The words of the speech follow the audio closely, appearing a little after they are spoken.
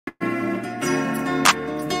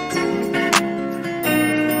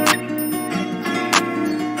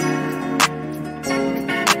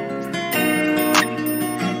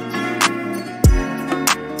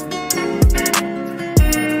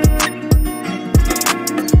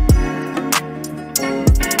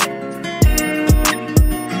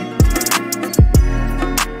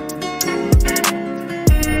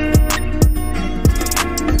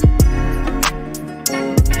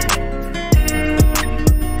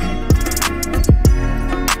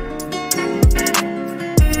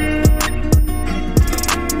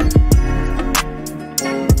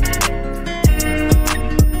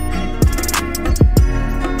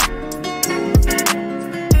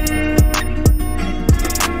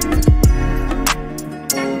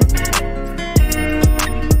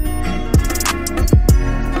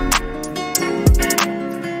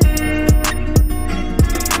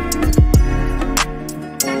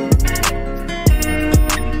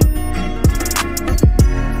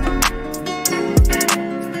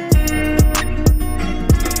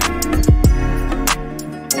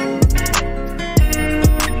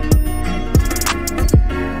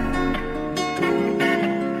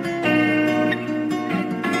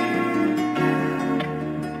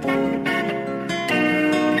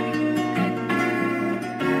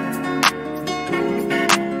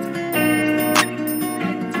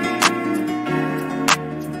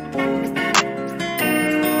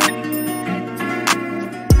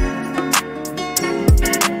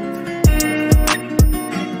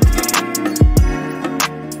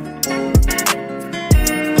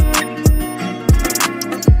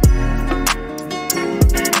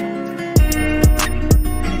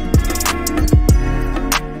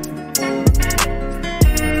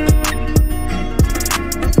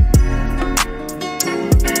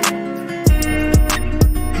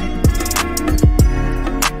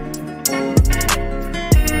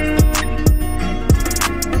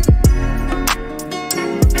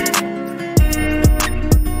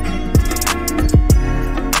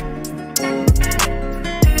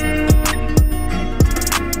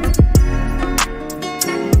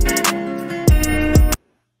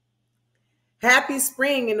Happy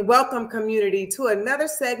spring and welcome, community, to another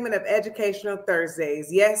segment of Educational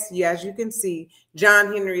Thursdays. Yes, as you can see,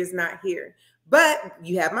 John Henry is not here. But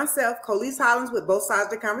you have myself, Colise Hollins, with both sides of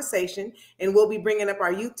the conversation, and we'll be bringing up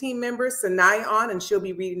our youth team member, Sanaya, on, and she'll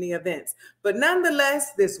be reading the events. But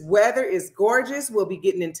nonetheless, this weather is gorgeous. We'll be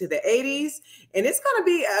getting into the 80s, and it's going to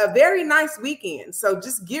be a very nice weekend. So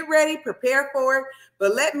just get ready, prepare for it.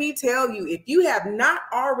 But let me tell you, if you have not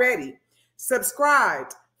already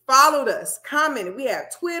subscribed, followed us, commented. We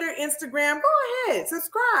have Twitter, Instagram. Go ahead,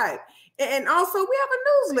 subscribe. And also, we have a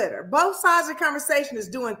newsletter. Both sides of the conversation is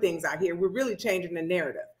doing things out here. We're really changing the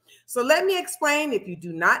narrative. So let me explain, if you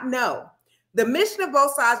do not know, the mission of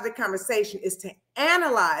both sides of the conversation is to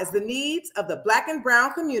analyze the needs of the Black and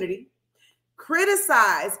Brown community,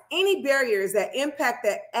 criticize any barriers that impact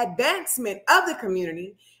the advancement of the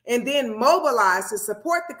community, and then mobilize to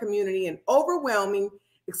support the community in overcoming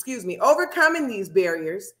these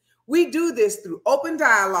barriers. We do this through open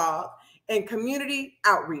dialogue and community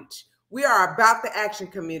outreach. We are about the action,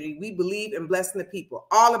 community. We believe in blessing the people,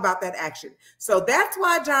 all about that action. So that's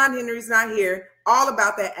why John Henry's not here, all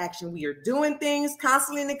about that action. We are doing things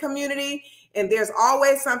constantly in the community, and there's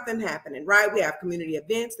always something happening, right? We have community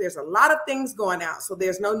events. There's a lot of things going out, so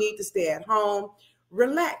there's no need to stay at home.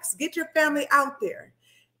 Relax, get your family out there.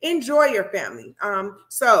 Enjoy your family.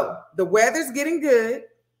 So the weather's getting good.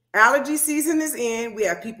 Allergy season is in. We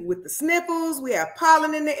have people with the sniffles. We have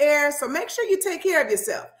pollen in the air. So make sure you take care of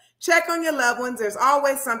yourself. Check on your loved ones. There's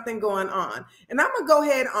always something going on. And I'm going to go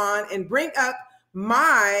ahead on and bring up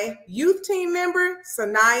my youth team member,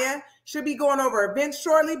 Sanaya. She'll be going over events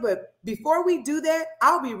shortly. But before we do that,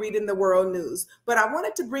 I'll be reading the world news. But I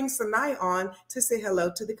wanted to bring Sanaya on to say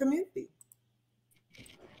hello to the community.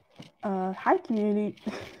 Hi, community.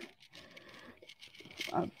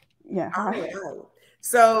 Hi.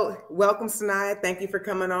 So welcome, Sanaya. Thank you for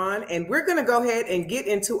coming on. And we're going to go ahead and get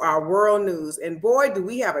into our world news. And boy, do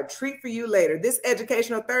we have a treat for you later. This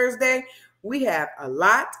Educational Thursday, we have a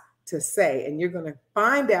lot to say, and you're going to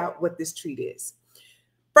find out what this treat is.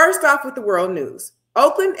 First off with the world news.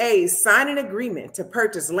 Oakland A's sign an agreement to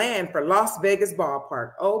purchase land for Las Vegas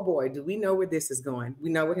ballpark. Oh boy, do we know where this is going. We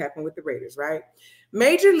know what happened with the Raiders, right?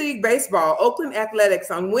 Major League Baseball, Oakland Athletics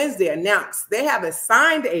on Wednesday announced they have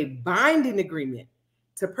signed a binding agreement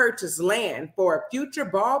to purchase land for a future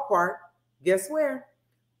ballpark. Guess where?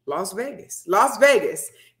 Las Vegas. Las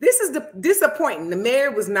Vegas. This is disappointing. The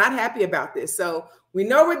mayor was not happy about this. So we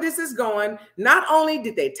know where this is going. Not only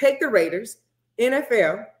did they take the Raiders,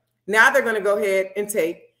 NFL, now they're going to go ahead and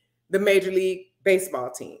take the Major League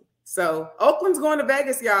Baseball team. So Oakland's going to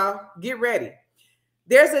Vegas, y'all. Get ready.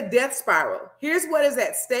 There's a death spiral. Here's what is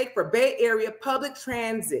at stake for Bay Area public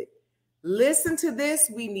transit. Listen to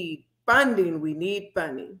this. We need funding. We need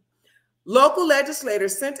funding. Local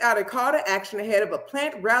legislators sent out a call to action ahead of a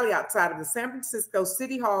planned rally outside of the San Francisco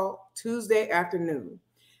City Hall Tuesday afternoon.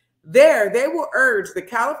 There, they will urge the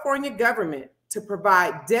California government to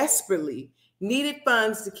provide desperately needed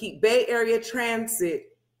funds to keep Bay Area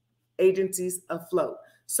transit agencies afloat.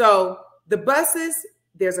 So the buses,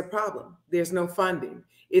 there's a problem. There's no funding.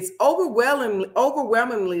 It's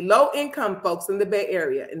overwhelmingly low-income folks in the Bay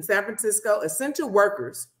Area, in San Francisco, essential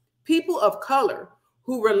workers, people of color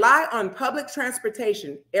who rely on public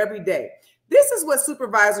transportation every day. This is what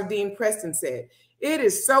Supervisor Dean Preston said. It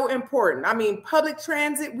is so important. I mean, public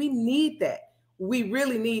transit, we need that. We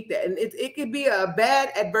really need that. And it could be a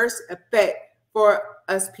bad adverse effect for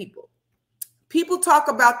us people. People talk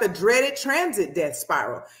about the dreaded transit death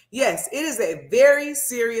spiral. Yes, it is a very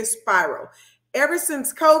serious spiral. Ever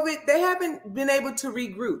since COVID, they haven't been able to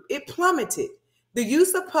regroup. It plummeted. The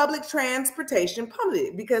use of public transportation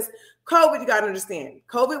plummeted because COVID, you got to understand,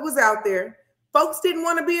 COVID was out there. Folks didn't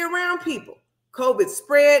want to be around people. COVID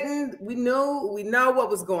spreading. We know what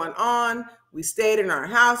was going on. We stayed in our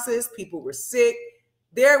houses. People were sick.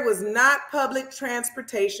 There was not public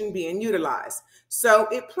transportation being utilized. So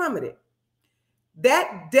it plummeted.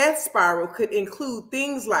 That death spiral could include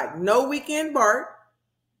things like no weekend BART,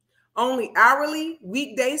 only hourly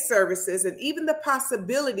weekday services, and even the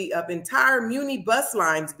possibility of entire muni bus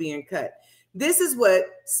lines being cut. This is what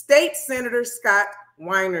State Senator Scott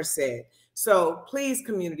Weiner said. So please,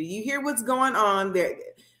 community, you hear what's going on there.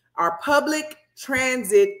 Our public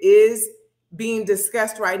transit is being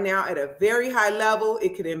discussed right now at a very high level.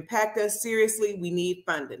 It could impact us seriously. We need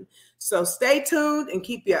funding. So stay tuned and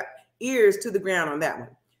keep your ears to the ground on that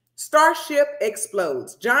one. Starship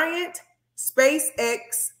explodes. Giant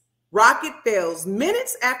SpaceX rocket fails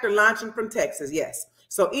minutes after launching from Texas. Yes.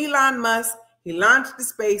 So Elon Musk, he launched the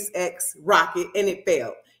SpaceX rocket and it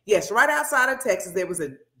failed. Yes, right outside of Texas, there was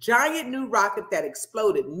a giant new rocket that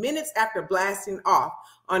exploded minutes after blasting off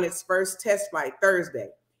on its first test flight Thursday.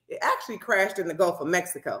 It actually crashed in the Gulf of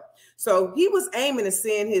Mexico. So he was aiming to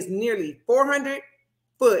send his nearly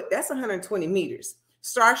 400-foot, that's 120 meters,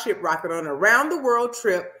 Starship rocket on a round the world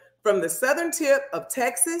trip from the southern tip of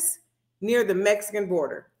Texas near the Mexican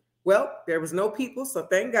border. Well, there was no people, so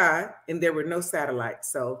thank God, and there were no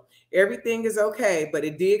satellites. So everything is okay, but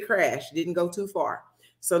it did crash, didn't go too far.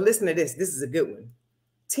 So listen to this. This is a good one.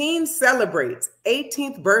 Teen celebrates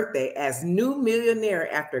 18th birthday as new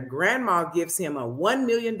millionaire after grandma gives him a $1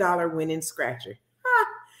 million winning scratcher.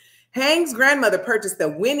 Hang's grandmother purchased the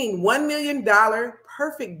winning $1 million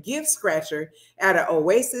perfect gift scratcher at an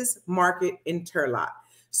Oasis market in Turlock.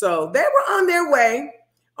 So they were on their way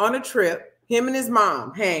on a trip, him and his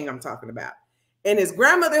mom, Hang I'm talking about. And his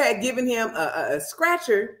grandmother had given him a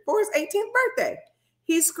scratcher for his 18th birthday.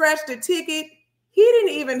 He scratched a ticket. He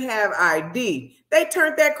didn't even have ID. They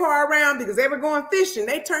turned that car around because they were going fishing.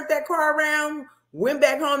 They turned that car around, went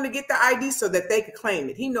back home to get the ID so that they could claim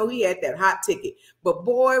it. He knew he had that hot ticket. But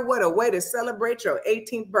boy, what a way to celebrate your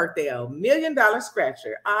 18th birthday. $1 million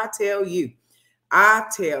scratcher. I tell you. I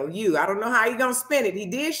don't know how he's going to spend it. He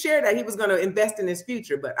did share that he was going to invest in his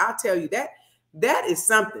future, but I'll tell you that is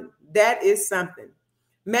something. That is something.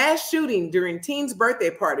 Mass shooting during teen's birthday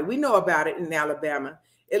party. We know about it in Alabama.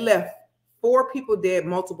 It left 4 people dead,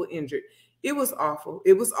 multiple injured. It was awful.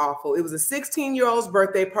 It was awful. It was a 16-year-old's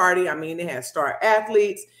birthday party. I mean, they had star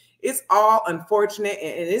athletes. It's all unfortunate,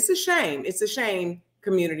 and it's a shame. It's a shame,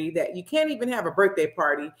 community, that you can't even have a birthday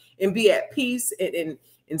party and be at peace and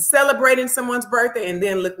celebrating someone's birthday, and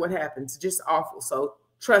then look what happens. Just awful. So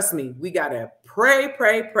trust me, we got to pray,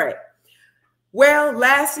 pray, pray. Well,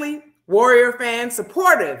 lastly, Warrior fans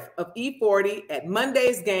supportive of E40 at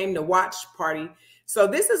Monday's game to watch party. So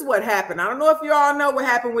this is what happened. I don't know if you all know what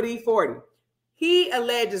happened with E40. He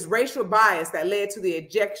alleges racial bias that led to the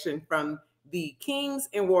ejection from the Kings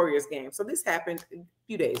and Warriors game. So this happened a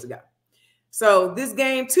few days ago. So this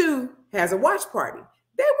game too has a watch party.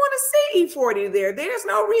 They want to see E40 there. There's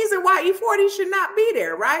no reason why E40 should not be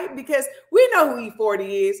there, right? Because we know who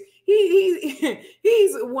E40 is.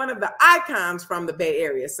 He's one of the icons from the Bay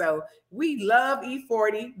Area. So we love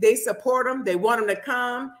E40. They support him. They want him to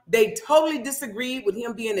come. They totally disagreed with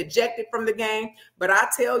him being ejected from the game. But I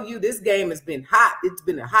tell you, this game has been hot. It's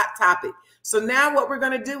been a hot topic. So now what we're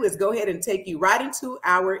going to do is go ahead and take you right into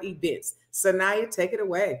our events. Sanaya, take it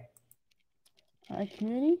away. All right,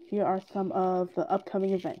 community, here are some of the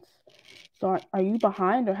upcoming events. So are you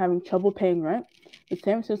behind or having trouble paying rent? The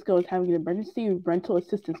San Francisco is having an emergency rental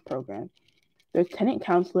assistance program. There's tenant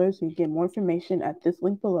counselors. You can get more information at this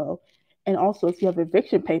link below. And also, if you have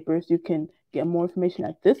eviction papers, you can get more information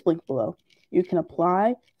at this link below. You can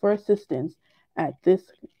apply for assistance at this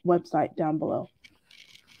website down below.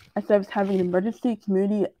 SF is having an emergency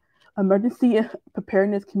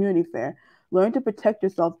preparedness community fair. Learn to protect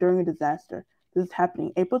yourself during a disaster. This is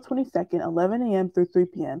happening April 22nd, 11 a.m. through 3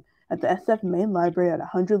 p.m. at the SF Main Library at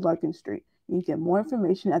 100 Larkin Street. You can get more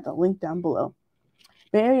information at the link down below.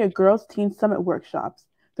 Bay Area Girls Teen Summit Workshops.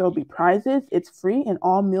 There will be prizes, it's free, and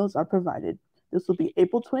all meals are provided. This will be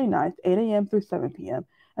April 29th, 8 a.m. through 7 p.m.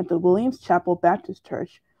 at the Williams Chapel Baptist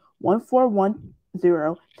Church,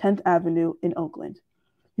 1410 10th Avenue in Oakland.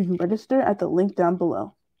 You can register at the link down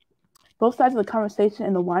below. Both sides of the conversation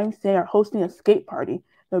and the YMCA are hosting a skate party.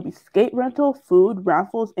 There will be skate rental, food,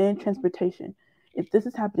 raffles, and transportation. This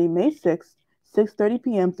is happening May 6th, 6:30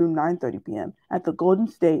 p.m. through 9:30 p.m. at the Golden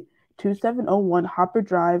State, 2701 Hopper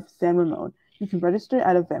Drive, San Ramon. You can register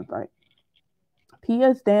at Eventbrite.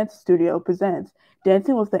 Pia's Dance Studio presents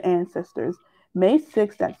Dancing with the Ancestors. May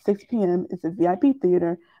 6th at 6 p.m. is the VIP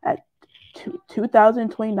theater at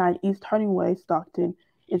 2029 East Harding Way, Stockton.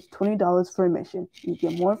 It's $20 for admission. You can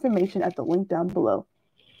get more information at the link down below.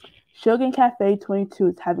 Shogun Cafe 22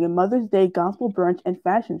 is having a Mother's Day gospel brunch and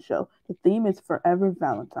fashion show. The theme is Forever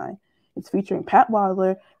Valentine. It's featuring Pat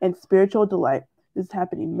Wilder and Spiritual Delight. This is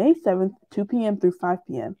happening May 7th, 2 p.m. through 5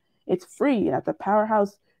 p.m. It's free at the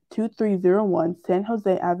Powerhouse 2301 San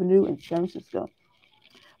Jose Avenue in San Francisco.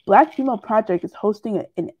 Black Female Project is hosting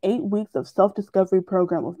an 8 weeks of self-discovery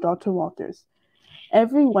program with Dr. Walters.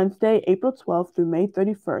 Every Wednesday, April 12th through May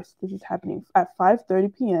 31st. This is happening at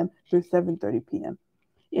 5:30 p.m. through 7:30 p.m.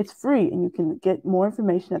 It's free, and you can get more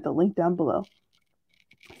information at the link down below.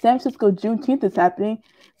 San Francisco Juneteenth is happening,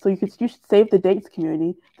 so you should save the dates,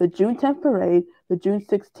 community. The June 10th parade, the June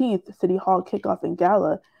 16th City Hall kickoff and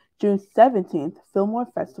gala, June 17th Fillmore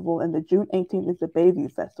Festival, and the June 18th is the Bayview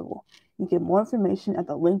Festival. You can get more information at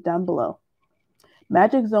the link down below.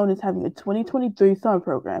 Magic Zone is having a 2023 summer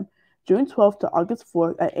program, June 12th to August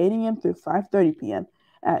 4th at 8 a.m. through 5:30 p.m.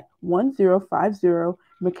 at 1050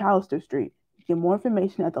 McAllister Street. You can get more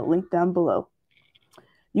information at the link down below.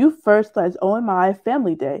 You First as OMI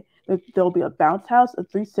Family Day. There'll be a bounce house, a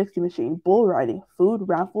 360 machine, bull riding, food,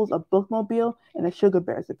 raffles, a bookmobile, and a Sugar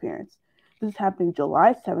Bears appearance. This is happening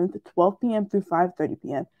July 7th at 12 p.m. through 5:30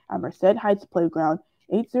 p.m. at Merced Heights Playground,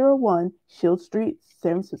 801 Shield Street,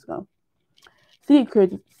 San Francisco. City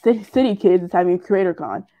Kids is having a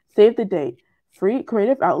CreatorCon. Save the date. Free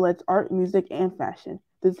creative outlets, art, music, and fashion.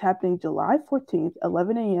 This is happening July 14th,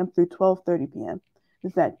 11 a.m. through 12:30 p.m.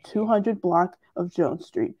 This is at 200 block of Jones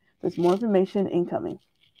Street. There's more information incoming.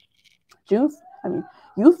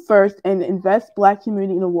 Youth First and Invest Black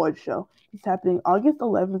Community and Awards Show. It's happening August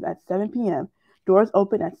 11th at 7 p.m. Doors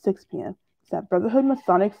open at 6 p.m. It's at Brotherhood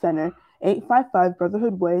Masonic Center, 855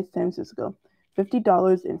 Brotherhood Way, San Francisco.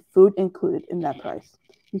 $50 and food included in that price.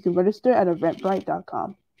 You can register at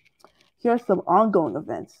eventbrite.com. Here are some ongoing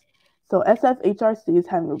events. So SFHRC is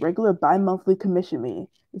having a regular bi-monthly commission meeting.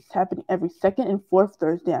 It's happening every second and fourth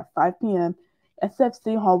Thursday at 5 p.m.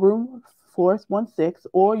 SFC Hall Room 416,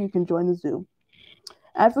 or you can join the Zoom.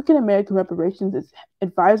 African American Reparations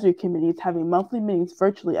Advisory Committee is having monthly meetings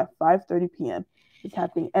virtually at 5:30 p.m. It's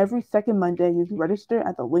happening every second Monday. You can register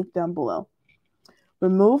at the link down below.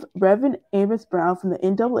 Remove Reverend Amos Brown from the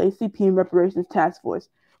NAACP and Reparations Task Force.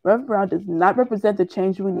 Reverend Brown does not represent the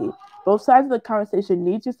change we need. Both sides of the conversation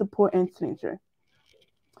need your support and signature.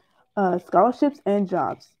 Scholarships and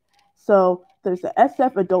jobs. So there's the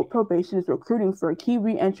SF Adult Probation is recruiting for key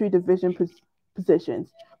reentry division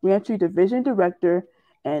positions. Reentry Division Director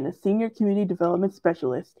and a Senior Community Development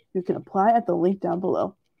Specialist. You can apply at the link down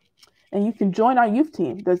below. And you can join our youth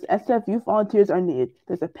team. Those SF youth volunteers are needed.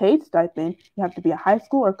 There's a paid stipend. You have to be a high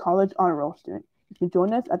school or college honor roll student. You can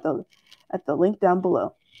join us at the link down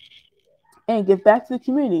below. And give back to the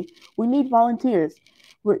community. We need volunteers.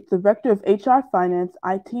 We're Director of HR Finance,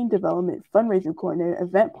 IT and Development, Fundraising Coordinator,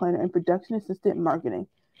 Event Planner, and Production Assistant Marketing.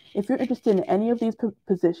 If you're interested in any of these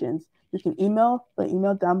positions, you can email the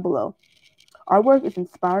email down below. Our work is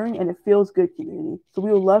inspiring and it feels good, community, so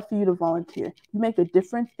we would love for you to volunteer. You make a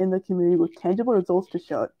difference in the community with tangible results to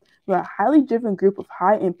show it. We are a highly driven group of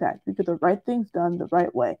high impact. We get the right things done the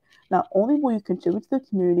right way. Not only will you contribute to the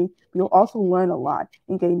community, but you'll also learn a lot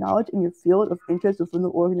and gain knowledge in your field of interest within the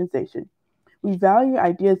organization. We value your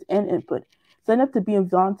ideas and input. Sign up to be a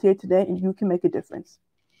volunteer today and you can make a difference.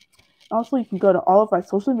 Also, you can go to all of our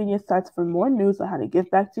social media sites for more news on how to give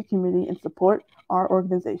back to the community and support our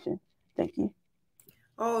organization. Thank you.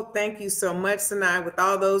 Oh, thank you so much, Sanai. With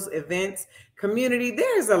all those events, community,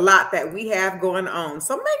 there's a lot that we have going on.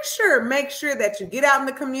 So make sure that you get out in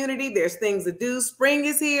the community. There's things to do. Spring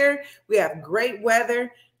is here. We have great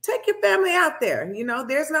weather. Take your family out there. You know,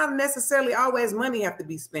 there's not necessarily always money have to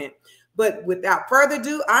be spent. But without further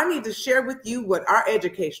ado, I need to share with you what our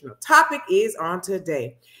educational topic is on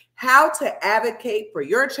today. How to advocate for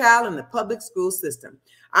your child in the public school system.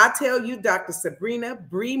 I tell you, Dr. Sabrina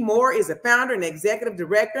Bree Moore is a founder and executive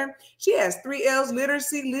director. She has 3 L's: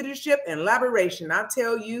 literacy, leadership, and collaboration. I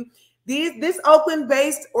tell you, this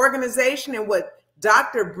Oakland-based organization and what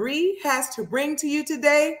Dr. Bree has to bring to you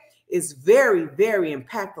today is very, very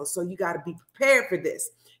impactful. So you got to be prepared for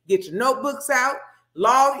this. Get your notebooks out,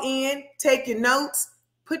 log in, take your notes.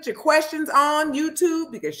 Put your questions on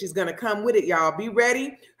YouTube because she's going to come with it, y'all. Be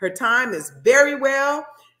ready. Her time is very well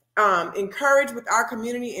encouraged with our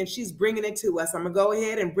community, and she's bringing it to us. I'm going to go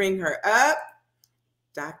ahead and bring her up.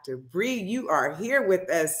 Dr. Bree, you are here with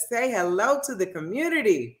us. Say hello to the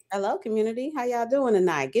community. Hello, community. How y'all doing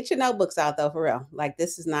tonight? Get your notebooks out, though, for real. Like,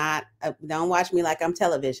 this is not, don't watch me like I'm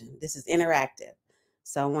television. This is interactive.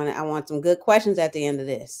 So I want some good questions at the end of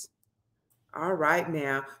this. All right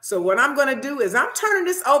now. So what I'm going to do is I'm turning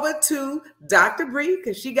this over to Dr. Bree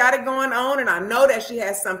because she got it going on, and I know that she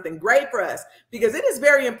has something great for us because it is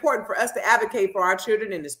very important for us to advocate for our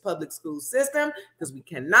children in this public school system because we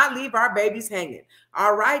cannot leave our babies hanging.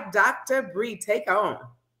 All right, Dr. Bree, take on.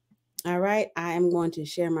 All right. I am going to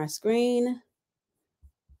share my screen.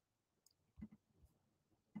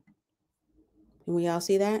 Can we all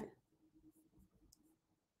see that?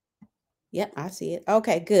 Yep, I see it.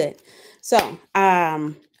 Okay, good. So,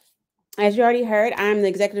 as you already heard, I'm the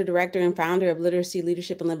executive director and founder of Literacy,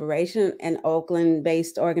 Leadership, and Liberation, an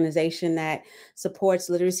Oakland-based organization that supports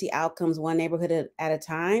literacy outcomes one neighborhood at a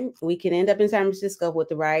time. We can end up in San Francisco with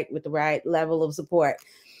the right level of support.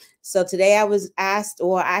 So today I was asked,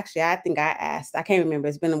 or actually I think I asked, I can't remember,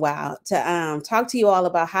 it's been a while, to talk to you all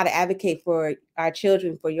about how to advocate for our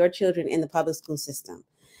children, for your children in the public school system.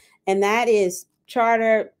 And that is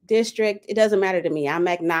charter, district, it doesn't matter to me. I'm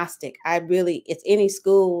agnostic. It's any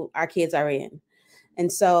school our kids are in.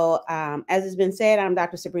 And so, as has been said, I'm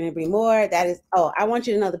Dr. Sabrina Moore. That is, I want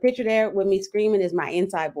you to know the picture there with me screaming is my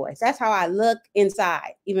inside voice. That's how I look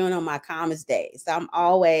inside, even on my calmest days. So I'm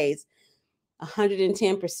always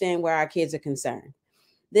 110% where our kids are concerned.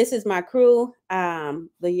 This is my crew,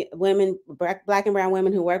 the women, Black and brown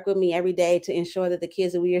women who work with me every day to ensure that the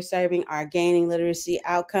kids that we are serving are gaining literacy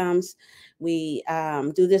outcomes. We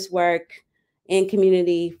do this work in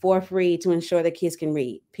community for free to ensure that kids can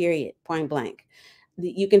read, period, point blank.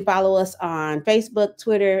 You can follow us on Facebook,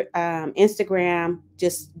 Twitter, Instagram.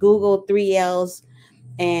 Just Google 3Ls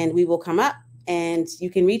and we will come up. And you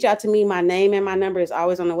can reach out to me. My name and my number is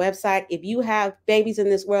always on the website. If you have babies in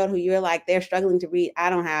this world who you're like, they're struggling to read, I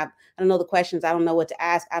don't know the questions. I don't know what to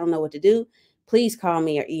ask. I don't know what to do. Please call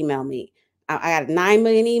me or email me. I got 9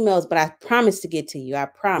 million emails, but I promise to get to you. I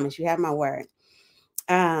promise. You have my word.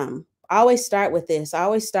 I always start with this. I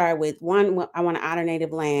always start with one, I want to honor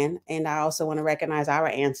native land. And I also want to recognize our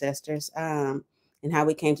ancestors and how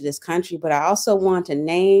we came to this country. But I also want to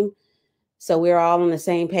name, so we're all on the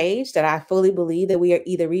same page, that I fully believe that we are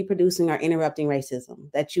either reproducing or interrupting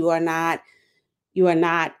racism, that you are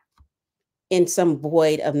not in some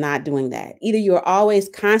void of not doing that. Either you're always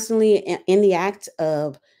constantly in the act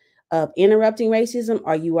of interrupting racism,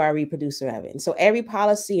 or you are a reproducer of it. And so every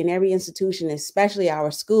policy in every institution, especially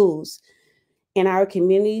our schools, in our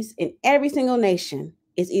communities, in every single nation,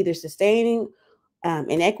 is either sustaining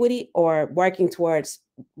inequity or working towards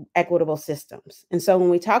equitable systems. And so when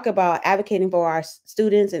we talk about advocating for our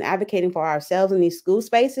students and advocating for ourselves in these school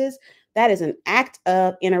spaces, that is an act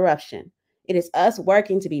of interruption. It is us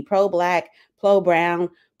working to be pro-Black,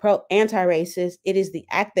 pro-brown, anti-racist. It is the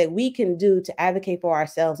act that we can do to advocate for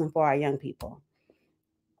ourselves and for our young people.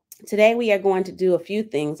 Today, we are going to do a few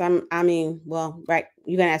things. You're going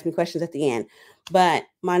to ask me questions at the end, but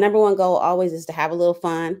my number one goal always is to have a little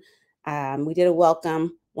fun. We did a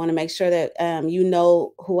welcome. Want to make sure that you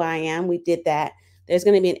know who I am. We did that. There's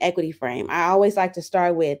going to be an equity frame. I always like to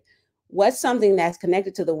start with what's something that's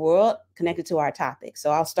connected to the world, connected to our topic. So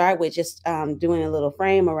I'll start with just doing a little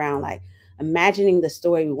frame around like imagining the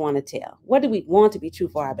story we want to tell. What do we want to be true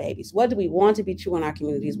for our babies? What do we want to be true in our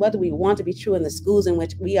communities? What do we want to be true in the schools in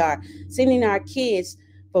which we are sending our kids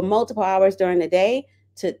for multiple hours during the day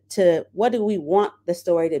to what do we want the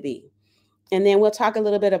story to be? And then we'll talk a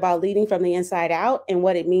little bit about leading from the inside out and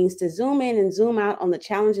what it means to zoom in and zoom out on the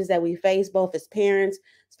challenges that we face, both as parents,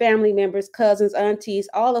 family members, cousins, aunties,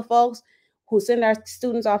 all the folks who send our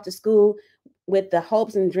students off to school with the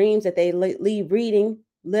hopes and dreams that they leave reading,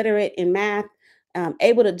 literate in math,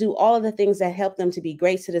 able to do all of the things that help them to be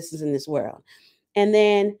great citizens in this world. And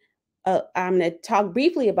then I'm going to talk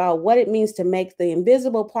briefly about what it means to make the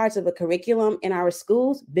invisible parts of a curriculum in our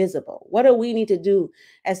schools visible. What do we need to do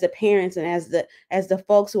as the parents and as the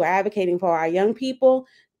folks who are advocating for our young people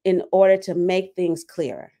in order to make things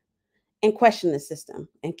clearer and question the system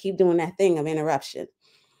and keep doing that thing of interruption?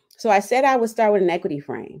 So I said I would start with an equity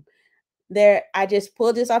frame. I just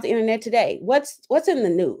pulled this off the internet today. What's in the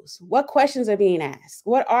news? What questions are being asked?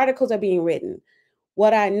 What articles are being written?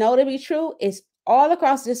 What I know to be true is all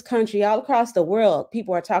across this country, all across the world,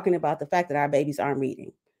 people are talking about the fact that our babies aren't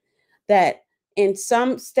reading. That in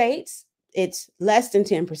some states, it's less than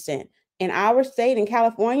 10%. In our state, in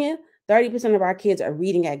California, 30% of our kids are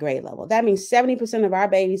reading at grade level. That means 70% of our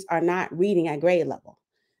babies are not reading at grade level.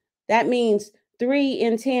 That means 3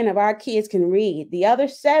 in 10 of our kids can read. The other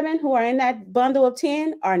 7 who are in that bundle of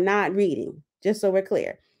 10 are not reading, just so we're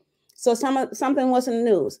clear. So something was in the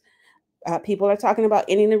news. People are talking about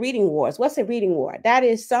ending the reading wars. What's a reading war? That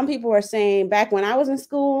is, some people are saying back when I was in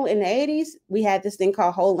school in the 80s, we had this thing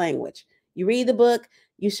called whole language. You read the book,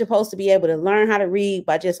 you're supposed to be able to learn how to read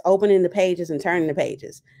by just opening the pages and turning the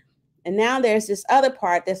pages. And now there's this other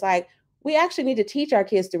part that's like, we actually need to teach our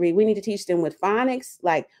kids to read. We need to teach them with phonics,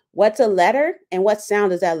 like what's a letter and what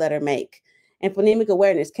sound does that letter make? And phonemic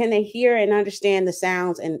awareness. Can they hear and understand the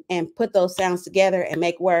sounds and put those sounds together and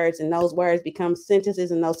make words, and those words become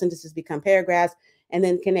sentences and those sentences become paragraphs? And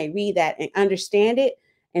then can they read that and understand it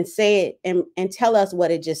and say it and tell us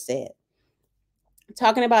what it just said?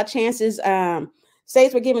 Talking about chances,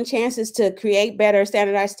 states were given chances to create better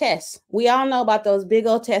standardized tests. We all know about those big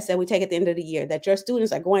old tests that we take at the end of the year that your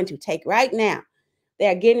students are going to take right now. They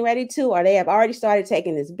are getting ready to, or they have already started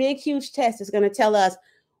taking this big, huge test that's going to tell us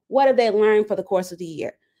what have they learned for the course of the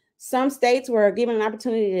year. Some states were given an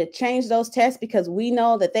opportunity to change those tests because we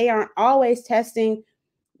know that they aren't always testing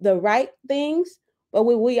the right things. But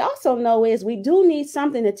what we also know is we do need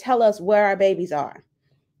something to tell us where our babies are.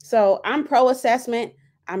 So I'm pro-assessment.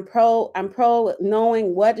 I'm pro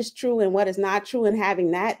knowing what is true and what is not true and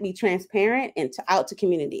having that be transparent and out to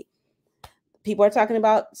community. People are talking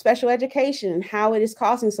about special education and how it is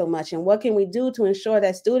costing so much, and what can we do to ensure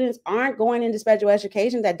that students aren't going into special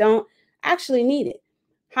education that don't actually need it.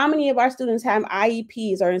 How many of our students have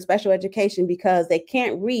IEPs or in special education because they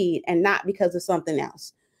can't read and not because of something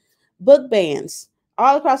else? Book bans.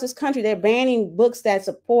 All across this country, they're banning books that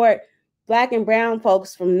support Black and brown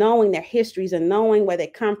folks from knowing their histories and knowing where they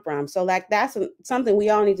come from. So like that's something we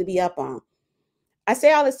all need to be up on. I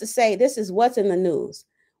say all this to say this is what's in the news.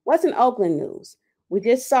 What's in Oakland news? We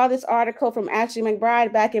just saw this article from Ashley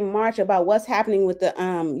McBride back in March about what's happening with the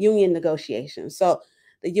union negotiations. So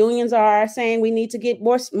the unions are saying we need to get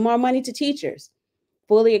more money to teachers.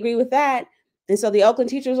 Fully agree with that. And so the Oakland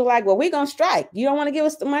teachers are like, well, we're going to strike. You don't want to give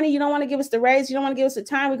us the money. You don't want to give us the raise. You don't want to give us the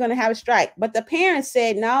time. We're going to have a strike. But the parents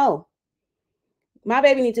said, no, my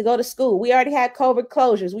baby needs to go to school. We already had COVID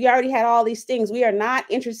closures. We already had all these things. We are not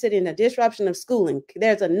interested in a disruption of schooling.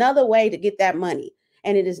 There's another way to get that money,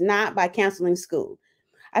 and it is not by canceling school.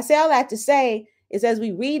 I say all that to say is as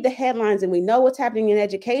we read the headlines and we know what's happening in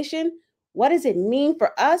education, what does it mean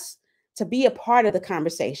for us to be a part of the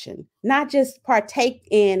conversation? Not just partake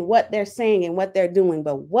in what they're saying and what they're doing,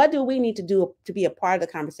 but what do we need to do to be a part of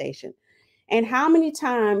the conversation? And how many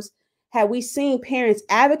times have we seen parents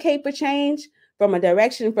advocate for change from a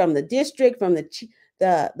direction from the district, from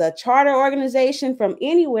the charter organization, from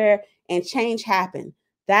anywhere, and change happen?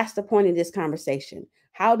 That's the point of this conversation.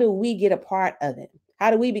 How do we get a part of it? How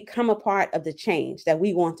do we become a part of the change that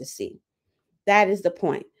we want to see? That is the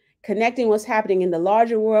point. Connecting what's happening in the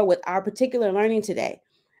larger world with our particular learning today.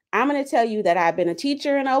 I'm going to tell you that I've been a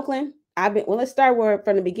teacher in Oakland. Let's start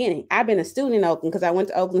from the beginning. I've been a student in Oakland because I went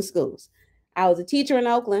to Oakland schools. I was a teacher in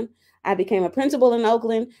Oakland. I became a principal in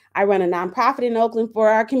Oakland. I run a nonprofit in Oakland for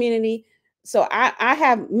our community. So I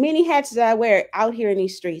have many hats that I wear out here in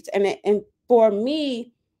these streets. And for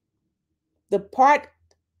me, the part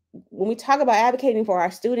when we talk about advocating for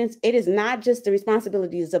our students, it is not just the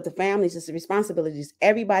responsibilities of the families, it's the responsibilities of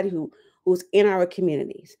everybody who's in our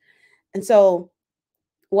communities. And so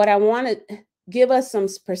what I want to give us some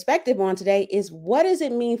perspective on today is what does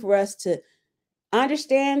it mean for us to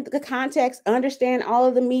understand the context, understand all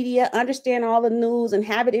of the media, understand all the news, and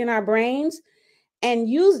have it in our brains, and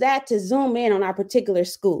use that to zoom in on our particular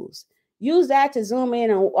schools. Use that to zoom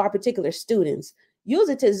in on our particular students. Use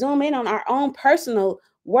it to zoom in on our own personal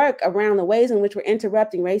work around the ways in which we're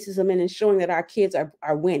interrupting racism and ensuring that our kids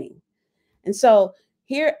are winning. And so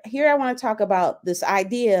here I want to talk about this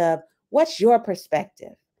idea of what's your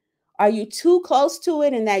perspective? Are you too close to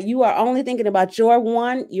it in that you are only thinking about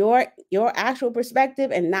your actual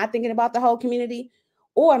perspective and not thinking about the whole community?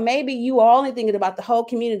 Or maybe you are only thinking about the whole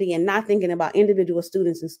community and not thinking about individual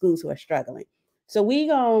students in schools who are struggling. So we're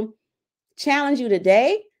going to challenge you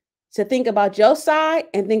today to think about your side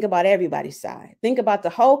and think about everybody's side. Think about the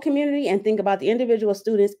whole community and think about the individual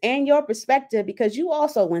students and your perspective because you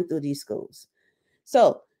also went through these schools.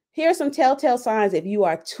 So here are some telltale signs if you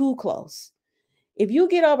are too close. If you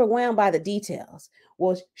get overwhelmed by the details,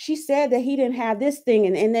 well, she said that he didn't have this thing.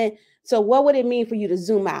 And then, so what would it mean for you to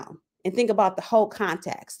zoom out and think about the whole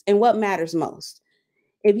context and what matters most?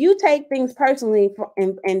 If you take things personally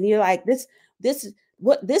and you're like,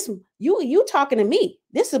 you talking to me,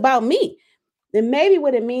 this is about me, then maybe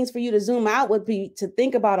what it means for you to zoom out would be to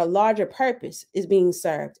think about a larger purpose is being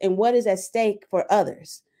served and what is at stake for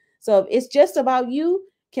others. So if it's just about you,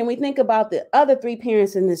 can we think about the other 3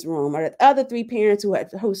 parents in this room or the other 3 parents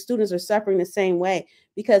whose students are suffering the same way?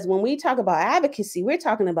 Because when we talk about advocacy, we're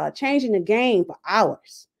talking about changing the game for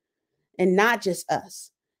ours and not just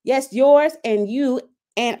us. Yes, yours and you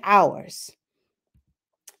and ours.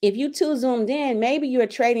 If you too zoomed in, maybe you're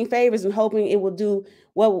trading favors and hoping it will do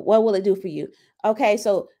what will it do for you? Okay,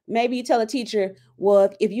 so maybe you tell a teacher,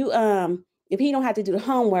 well, if he don't have to do the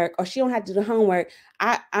homework or she don't have to do the homework,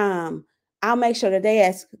 I'll make sure that they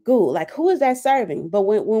at school. Like, who is that serving? But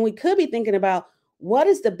when we could be thinking about what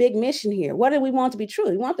is the big mission here? What do we want to be true?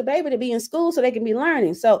 We want the baby to be in school so they can be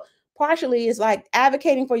learning. So partially it's like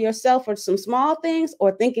advocating for yourself for some small things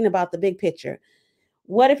or thinking about the big picture.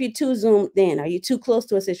 What if you're too zoomed in? Are you too close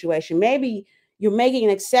to a situation? Maybe you're making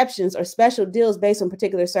exceptions or special deals based on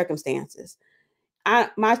particular circumstances.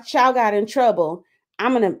 My child got in trouble.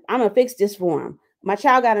 I'm gonna fix this for him. My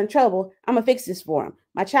child got in trouble. I'm gonna fix this for him.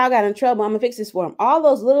 My child got in trouble. I'm gonna fix this for him. All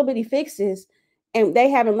those little bitty fixes, and they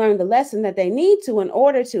haven't learned the lesson that they need to in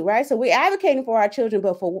order to, right? So we're advocating for our children,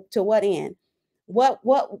 but to what end? What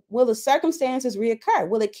will the circumstances reoccur?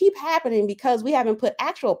 Will it keep happening because we haven't put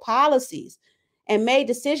actual policies and made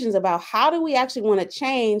decisions about how do we actually want to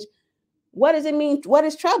change? What does it mean? What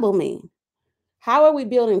does trouble mean? How are we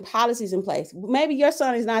building policies in place? Maybe your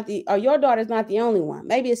son is not or your daughter is not the only one.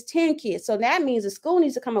 Maybe it's 10 kids. So that means the school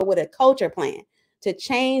needs to come up with a culture plan to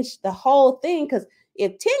change the whole thing. Because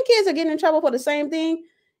if 10 kids are getting in trouble for the same thing,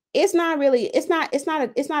 it's not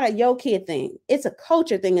a yo kid thing. It's a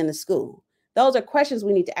culture thing in the school. Those are questions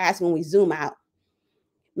we need to ask when we zoom out.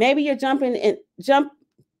 Maybe you're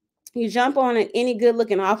you jump on any good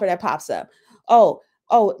looking offer that pops up.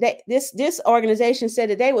 This organization said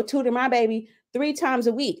that they would tutor my baby 3 times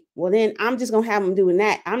a week. Well, then I'm just going to have him doing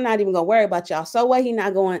that. I'm not even going to worry about y'all. So what, he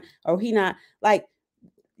not going, or he not, like,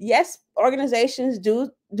 yes, organizations do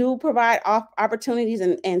provide opportunities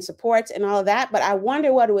and supports and all of that. But I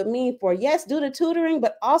wonder what it would mean for, yes, do the tutoring,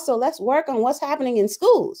 but also let's work on what's happening in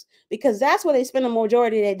schools, because that's where they spend the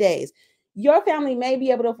majority of their days. Your family may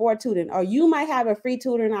be able to afford tutoring, or you might have a free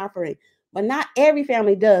tutoring offering, but not every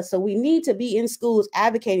family does. So we need to be in schools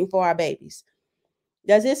advocating for our babies.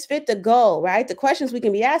 Does this fit the goal, right? The questions we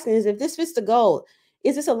can be asking is, if this fits the goal,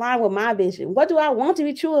 is this aligned with my vision? What do I want to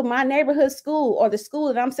be true of my neighborhood school or the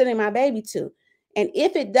school that I'm sending my baby to? And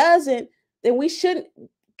if it doesn't, then we shouldn't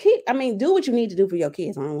do what you need to do for your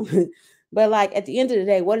kids. But like, at the end of the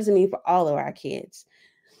day, what does it mean for all of our kids?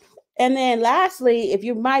 And then lastly, if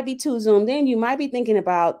you might be too zoomed in, you might be thinking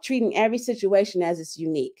about treating every situation as it's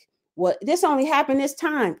unique. Well, this only happened this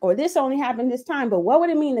time, or this only happened this time. But what would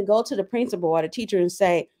it mean to go to the principal or the teacher and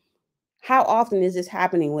say, how often is this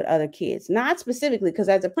happening with other kids? Not specifically, because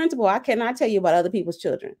as a principal, I cannot tell you about other people's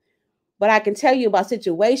children, but I can tell you about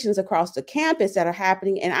situations across the campus that are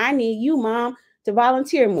happening. And I need you, mom, to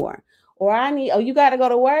volunteer more. Or you got to go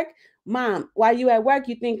to work. Mom, while you at work,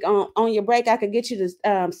 you think on your break, I could get you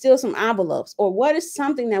to steal some envelopes. Or what is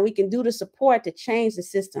something that we can do to support to change the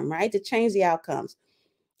system, right? To change the outcomes.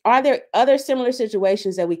 Are there other similar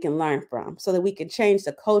situations that we can learn from so that we can change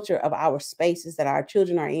the culture of our spaces that our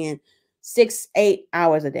children are in 6-8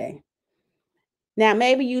 hours a day? Now,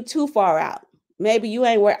 maybe you too far out. Maybe you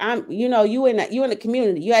ain't where you in the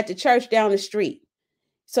community. You at the church down the street.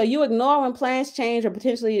 So you ignore when plans change or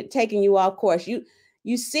potentially taking you off course.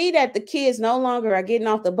 You see that the kids no longer are getting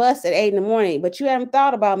off the bus at 8 a.m, but you haven't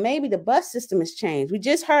thought about maybe the bus system has changed. We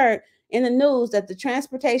just heard in the news that the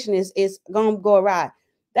transportation is going to go awry.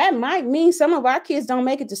 That might mean some of our kids don't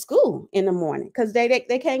make it to school in the morning because they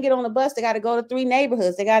can't get on the bus. They got to go to 3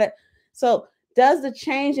 neighborhoods. So does the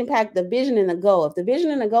change impact the vision and the goal? If the vision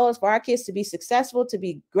and the goal is for our kids to be successful, to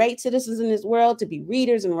be great citizens in this world, to be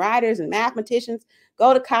readers and writers and mathematicians,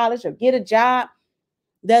 go to college or get a job,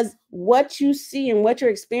 does what you see and what you're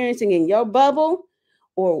experiencing in your bubble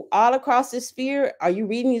or all across this sphere, are you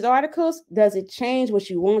reading these articles? Does it change what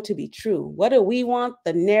you want to be true? What do we want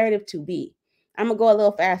the narrative to be? I'm going to go a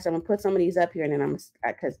little faster. I'm going to put some of these up here and then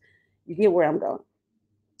because you get where I'm going.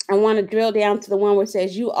 I want to drill down to the one where it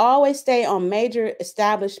says, you always stay on major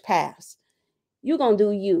established paths. You're going to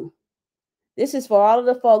do you. This is for all of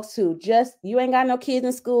the folks who you ain't got no kids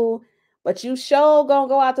in school, but you sure going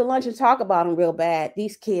to go out to lunch and talk about them real bad.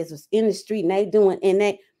 These kids was in the street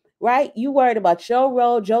and right? You worried about your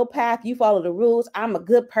road, your path. You follow the rules. I'm a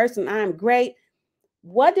good person. I'm great.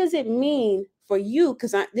 What does it mean for you?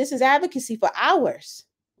 Because this is advocacy for ours,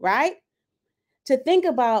 right? To think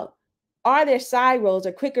about, are there side roads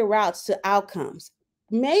or quicker routes to outcomes?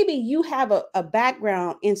 Maybe you have a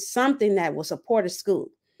background in something that will support a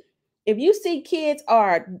school. If you see kids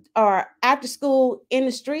are after school in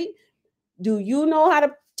the street, do you know how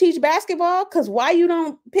to teach basketball? Because why you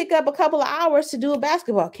don't pick up a couple of hours to do a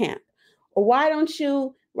basketball camp? Or why don't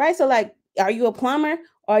you, right? So like, are you a plumber?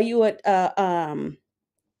 Are you anything,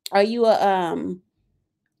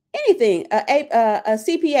 a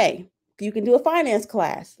CPA? You can do a finance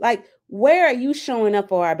class. Like, where are you showing up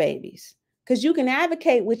for our babies? Because you can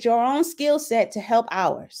advocate with your own skill set to help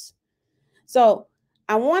ours. So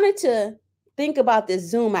I wanted to think about this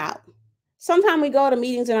zoom out. Sometimes we go to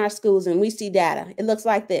meetings in our schools and we see data. It looks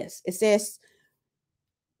like this. It says,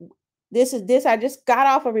 I just got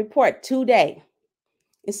off a report today.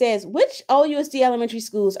 It says, which OUSD elementary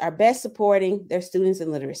schools are best supporting their students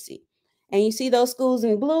in literacy? And you see those schools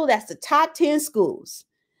in blue, that's the top 10 schools.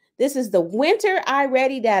 This is the winter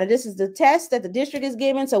iReady data. This is the test that the district is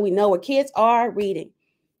giving, so we know where kids are reading.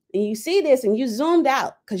 And you see this and you zoomed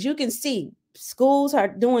out because you can see schools are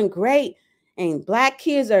doing great and Black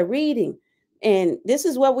kids are reading. And this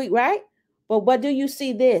is what right? But what do you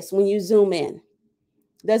see this when you zoom in?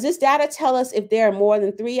 Does this data tell us if there are more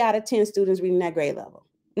than 3 out of 10 students reading that grade level?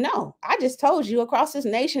 No, I just told you across this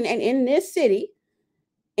nation and in this city,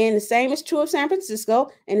 and the same is true of San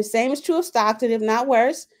Francisco, and the same is true of Stockton, if not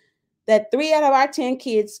worse, that 3 out of our 10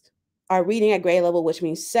 kids are reading at grade level, which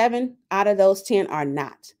means 7 out of those 10 are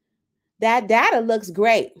not. That data looks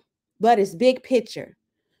great, but it's big picture.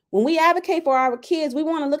 When we advocate for our kids, we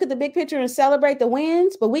want to look at the big picture and celebrate the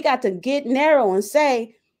wins, but we got to get narrow and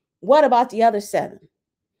say, what about the other 7?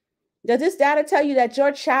 Does this data tell you that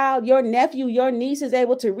your child, your nephew, your niece is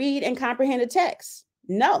able to read and comprehend a text?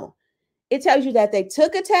 No. It tells you that they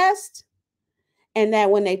took a test and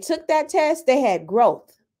that when they took that test, they had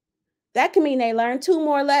growth. That can mean they learned 2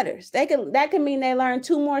 more letters. That can mean they learned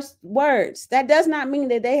 2 more words. That does not mean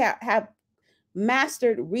that they have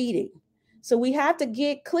mastered reading. So we have to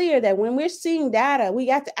get clear that when we're seeing data, we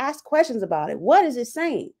have to ask questions about it. What is it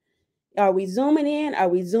saying? Are we zooming in? Are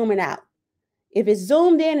we zooming out? If it's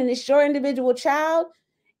zoomed in and it's your individual child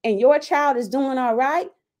and your child is doing all right,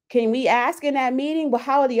 can we ask in that meeting, well,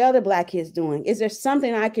 how are the other Black kids doing? Is there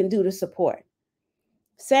something I can do to support?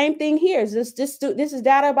 Same thing here. This is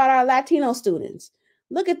data about our Latino students.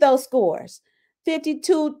 Look at those scores.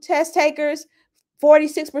 52 test takers,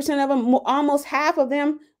 46% of them, almost half of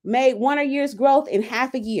them made 1 or year's growth in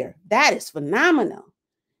half a year. That is phenomenal.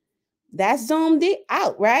 That's zoomed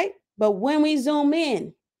out, right? But when we zoom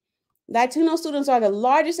in, Latino students are the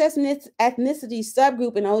largest ethnicity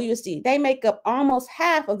subgroup in OUSD. They make up almost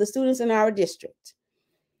half of the students in our district.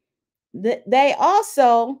 They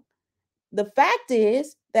also, the fact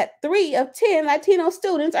is that 3 of 10 Latino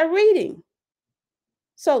students are reading.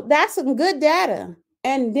 So that's some good data.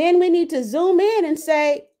 And then we need to zoom in and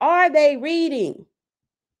say, are they reading?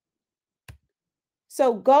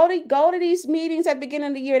 So go to these meetings at the beginning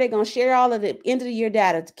of the year. They're going to share all of the end of the year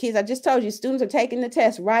data. Kids, I just told you, students are taking the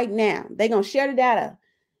test right now. They're going to share the data.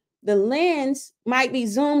 The lens might be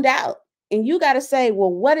zoomed out. And you got to say, well,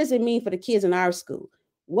 what does it mean for the kids in our school?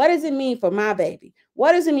 What does it mean for my baby?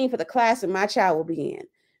 What does it mean for the class that my child will be in?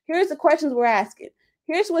 Here's the questions we're asking.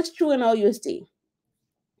 Here's what's true in OUSD.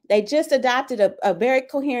 They just adopted a very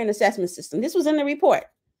coherent assessment system. This was in the report.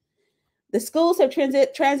 The schools have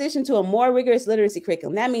transitioned to a more rigorous literacy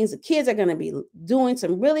curriculum. That means the kids are going to be doing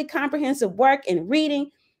some really comprehensive work in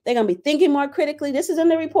reading. They're going to be thinking more critically. This is in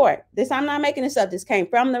the report. I'm not making this up. This came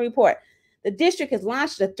from the report. The district has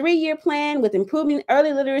launched a 3-year plan with improving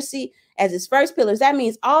early literacy as its first pillars. That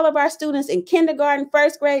means all of our students in kindergarten,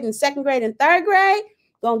 1st grade, and 2nd grade, and 3rd grade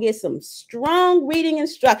going to get some strong reading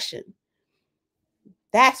instruction.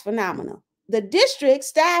 That's phenomenal. The district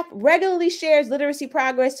staff regularly shares literacy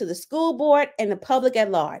progress to the school board and the public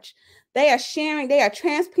at large. They are sharing, they are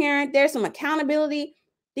transparent, there's some accountability.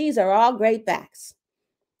 These are all great facts.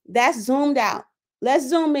 That's zoomed out. Let's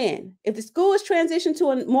zoom in. If the school is transitioned to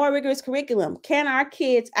a more rigorous curriculum, can our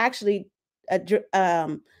kids actually,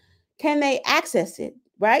 can they access it,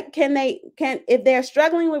 right? If they're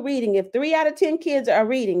struggling with reading, if 3 out of 10 kids are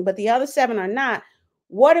reading, but the other 7 are not,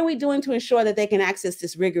 what are we doing to ensure that they can access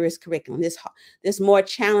this rigorous curriculum, this more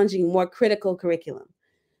challenging, more critical curriculum?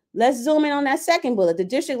 Let's zoom in on that second bullet. The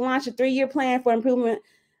district launched a 3-year plan for improvement,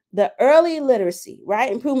 the early literacy,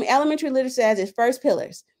 right? Improving elementary literacy as its first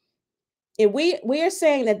pillars. If we are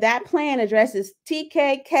saying that plan addresses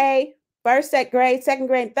TKK, 1st grade, 2nd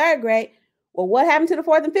grade, 3rd grade, well, what happened to the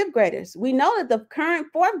 4th and 5th graders? We know that the current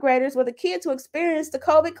 4th graders were the kids who experienced the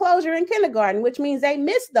COVID closure in kindergarten, which means they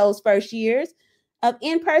missed those first years of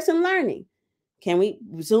in-person learning. Can we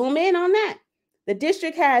zoom in on that? The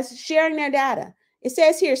district has sharing their data. It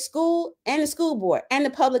says here school and the school board and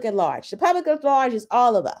the public at large. The public at large is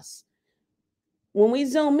all of us. When we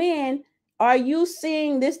zoom in, are you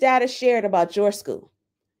seeing this data shared about your school?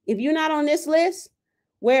 If you're not on this list,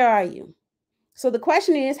 where are you? So the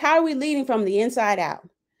question is, how are we leading from the inside out?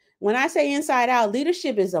 When I say inside out,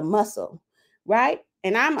 leadership is a muscle, right?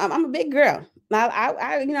 And I'm a big girl.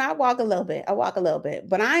 I walk a little bit.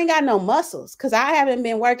 But I ain't got no muscles because I haven't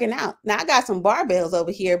been working out. Now I got some barbells over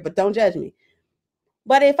here, but don't judge me.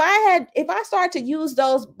 But if I start to use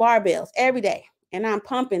those barbells every day and I'm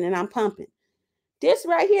pumping, this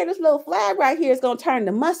right here, this little flag right here is going to turn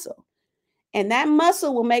to muscle. And that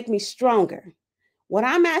muscle will make me stronger. What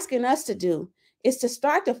I'm asking us to do is to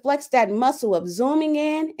start to flex that muscle of zooming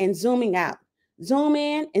in and zooming out. Zoom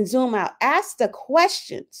in and zoom out. Ask the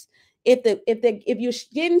questions. If you're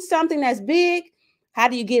getting something that's big, how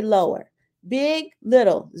do you get lower? Big,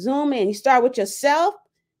 little, zoom in. You start with yourself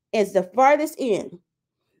as the farthest in.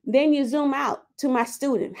 Then you zoom out to my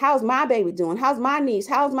student. How's my baby doing? How's my niece?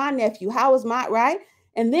 How's my nephew? How is my, right?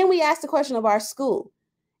 And then we ask the question of our school.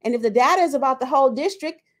 And if the data is about the whole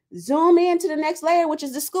district, zoom in to the next layer, which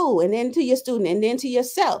is the school, and then to your student, and then to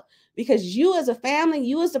yourself. Because you as a family,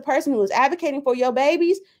 you as the person who is advocating for your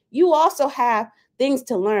babies, you also have things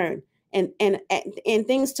to learn and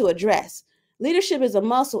things to address. Leadership is a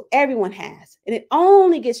muscle everyone has, and it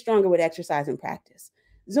only gets stronger with exercise and practice.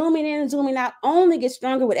 zooming in and zooming out only gets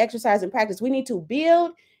stronger with exercise and practice. We need to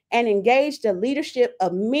build and engage the leadership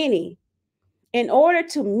of many in order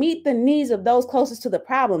to meet the needs of those closest to the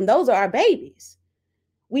problem. Those are our babies.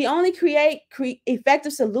 We only create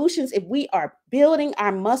effective solutions if we are building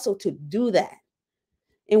our muscle to do that.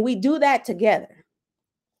 And we do that together.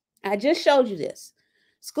 I just showed you this.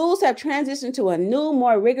 Schools have transitioned to a new,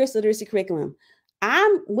 more rigorous literacy curriculum.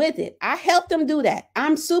 I'm with it. I helped them do that.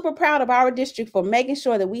 I'm super proud of our district for making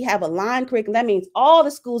sure that we have aligned curriculum. That means all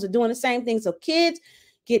the schools are doing the same thing so kids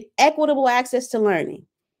get equitable access to learning.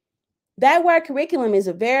 That word curriculum is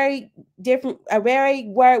a very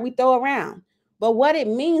word we throw around. But what it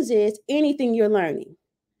means is anything you're learning.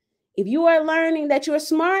 If you are learning that you're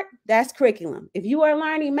smart, that's curriculum. If you are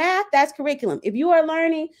learning math, that's curriculum. If you are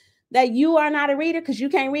learning that you are not a reader because you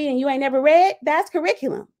can't read and you ain't never read, that's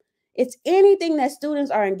curriculum. It's anything that students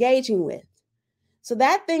are engaging with. So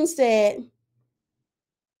that thing said,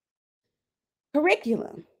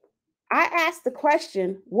 curriculum. I asked the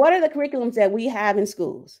question, what are the curriculums that we have in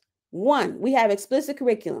schools? One, we have explicit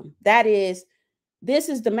curriculum. That is, this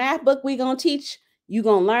is the math book we're going to teach. You're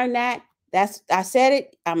going to learn that. I said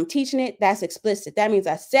it. I'm teaching it. That's explicit. That means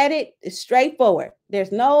I said it. It's straightforward.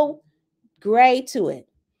 There's no gray to it.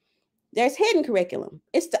 There's hidden curriculum.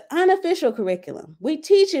 It's the unofficial curriculum. We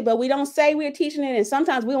teach it, but we don't say we're teaching it. And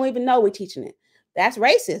sometimes we don't even know we're teaching it. That's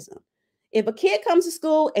racism. If a kid comes to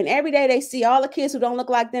school and every day they see all the kids who don't look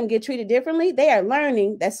like them get treated differently, they are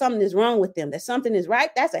learning that something is wrong with them, that something is right.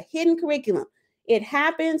 That's a hidden curriculum. It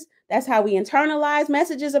happens. That's how we internalize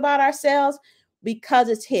messages about ourselves because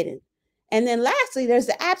it's hidden. And then lastly, there's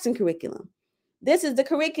the absent curriculum. This is the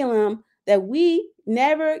curriculum that we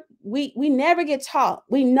never get taught.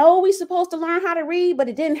 We know we're supposed to learn how to read, but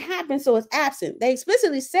it didn't happen, so it's absent. They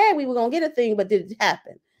explicitly said we were going to get a thing, but did it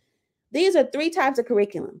happen? These are 3 types of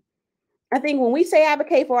curriculum. I think when we say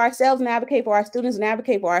advocate for ourselves and advocate for our students and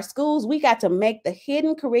advocate for our schools, we got to make the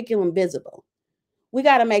hidden curriculum visible. We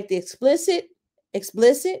got to make the explicit.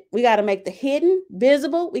 We got to make the hidden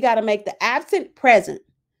visible. We got to make the absent present.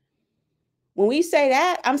 When we say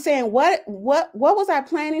that, I'm saying, what was I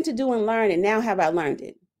planning to do and learn, and now have I learned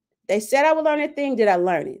it? They said I would learn a thing. Did I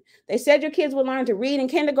learn it? They said your kids would learn to read in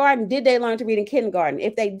kindergarten. Did they learn to read in kindergarten?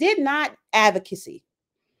 If they did not, advocacy.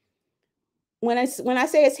 When I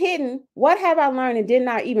say it's hidden, what have I learned and did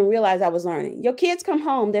not even realize I was learning? Your kids come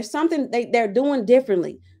home. There's something they're doing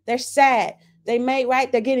differently. They're sad. They may,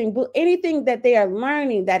 right? They're getting anything that they are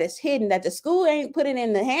learning that is hidden, that the school ain't putting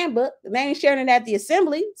in the handbook. They ain't sharing it at the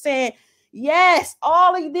assembly saying, yes,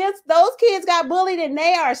 all of this, those kids got bullied and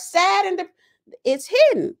they are sad and it's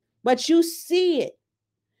hidden, but you see it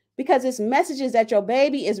because it's messages that your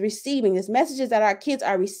baby is receiving. It's messages that our kids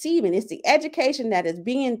are receiving. It's the education that is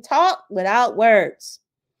being taught without words.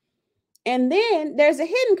 And then there's a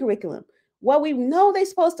hidden curriculum. What we know they're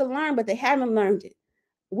supposed to learn, but they haven't learned it.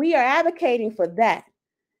 We are advocating for that.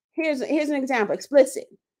 Here's an example, explicit.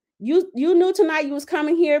 You knew tonight you was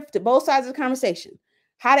coming here to both sides of the conversation.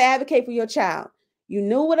 How to advocate for your child. You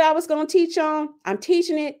knew what I was going to teach on. I'm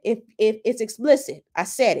teaching it. If it's explicit, I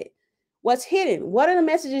said it. What's hidden? What are the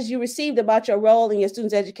messages you received about your role in your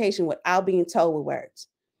students' education without being told with words?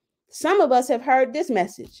 Some of us have heard this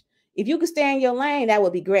message. If you could stay in your lane, that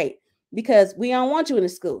would be great because we don't want you in the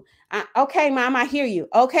school. Okay, Mom, I hear you.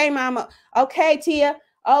 Okay, Mama. Okay, Tia.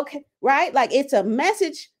 Okay, right? Like it's a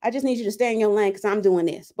message. I just need you to stay in your lane because I'm doing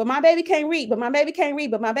this. But my baby can't read. But my baby can't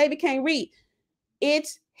read. But my baby can't read.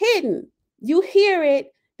 It's hidden. You hear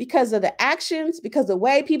it because of the actions, because of the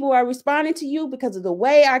way people are responding to you, because of the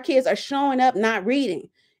way our kids are showing up not reading.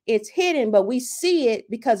 It's hidden, but we see it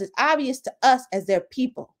because it's obvious to us as their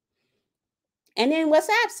people. And then what's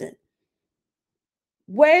absent?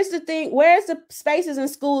 Where's the spaces in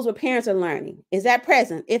schools where parents are learning? Is that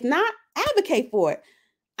present? If not, advocate for it.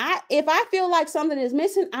 If I feel like something is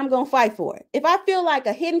missing, I'm going to fight for it. If I feel like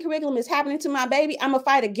a hidden curriculum is happening to my baby, I'm going to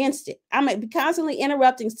fight against it. I'm going to be constantly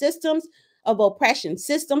interrupting systems of oppression,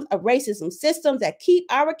 systems of racism, systems that keep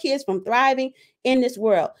our kids from thriving in this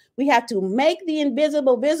world. We have to make the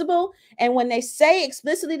invisible visible. And when they say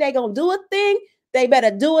explicitly they're going to do a thing, they better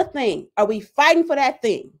do a thing. Are we fighting for that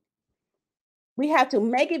thing? We have to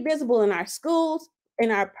make it visible in our schools, in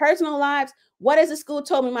our personal lives. What has the school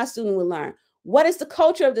told me my student will learn? What is the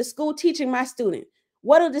culture of the school teaching my student?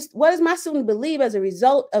 What does my student believe as a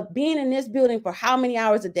result of being in this building for how many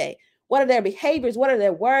hours a day? What are their behaviors? What are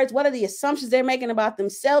their words? What are the assumptions they're making about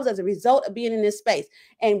themselves as a result of being in this space?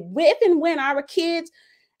 And if and when our kids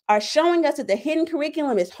are showing us that the hidden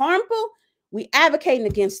curriculum is harmful, we advocating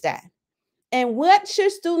against that. And what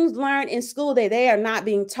should students learn in school that they are not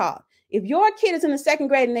being taught? If your kid is in the 2nd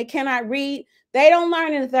grade and they cannot read, They don't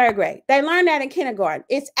learn in the 3rd grade. They learn that in kindergarten.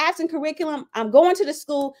 It's absent curriculum. I'm going to the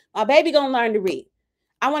school. My baby going to learn to read.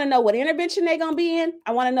 I want to know what intervention they're going to be in.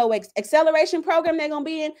 I want to know what acceleration program they're going to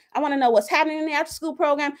be in. I want to know what's happening in the after school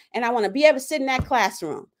program. And I want to be able to sit in that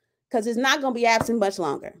classroom because it's not going to be absent much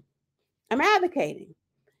longer. I'm advocating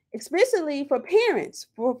explicitly for parents,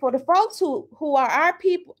 for the folks who are our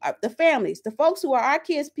people, the families, the folks who are our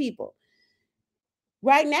kids' people.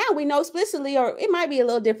 Right now, we know explicitly, or it might be a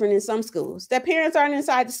little different in some schools, that parents aren't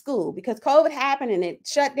inside the school because COVID happened and it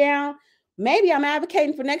shut down. Maybe I'm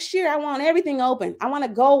advocating for next year. I want everything open. I want to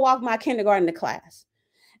go walk my kindergarten to class.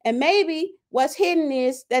 And maybe what's hidden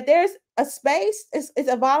is that there's a space, it's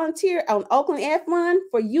a volunteer on Oakland Ed Fund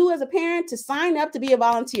for you as a parent to sign up to be a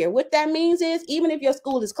volunteer. What that means is even if your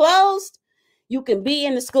school is closed, you can be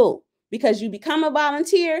in the school because you become a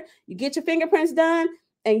volunteer, you get your fingerprints done,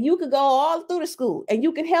 and you could go all through the school and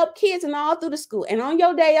you can help kids and all through the school. And on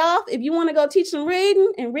your day off, if you want to go teach them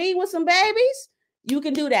reading and read with some babies, you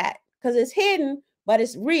can do that because it's hidden, but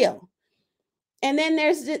it's real. And then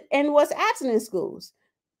and what's absent in schools.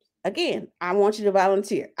 Again, I want you to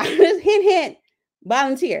volunteer. Hint, hint,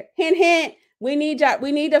 volunteer. Hint, hint. We need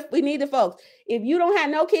the folks. If you don't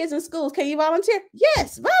have no kids in schools, can you volunteer?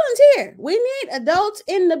 Yes, volunteer. We need adults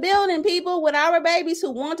in the building, people with our babies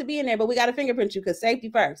who want to be in there, but we got to fingerprint you because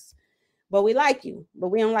safety first. But we like you, but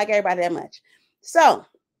we don't like everybody that much. So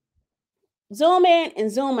zoom in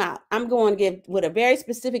and zoom out. I'm going to give with a very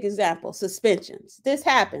specific example, suspensions. This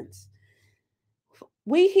happens.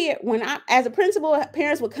 We hear when as a principal,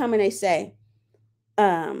 parents would come and they say,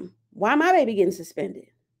 why my baby getting suspended?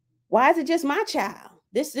 Why is it just my child?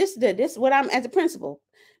 This what I'm as a principal,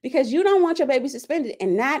 because you don't want your baby suspended.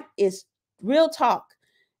 And that is real talk.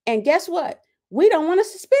 And guess what? We don't want to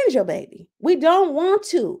suspend your baby. We don't want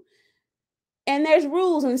to. And there's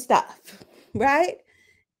rules and stuff, right?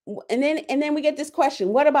 And then we get this question,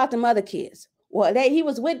 what about the other kids? Well, he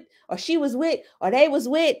was with, or she was with, or they was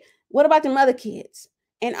with. What about them other kids?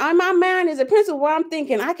 And on my mind as a principal, where I'm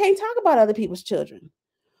thinking, I can't talk about other people's children.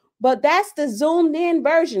 But that's the zoomed in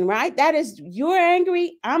version, right? That is, you're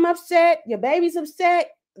angry, I'm upset, your baby's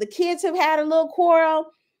upset, the kids have had a little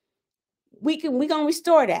quarrel. We're going to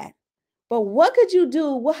restore that. But what could you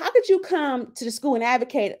do? Well, how could you come to the school and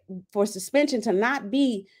advocate for suspension to not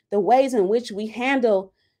be the ways in which we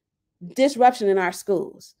handle disruption in our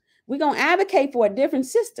schools? We're going to advocate for a different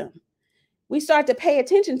system. We start to pay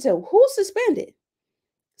attention to who's suspended.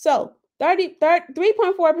 So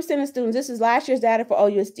 3.4% of students, this is last year's data for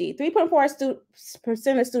OUSD,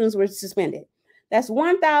 3.4% of students were suspended. That's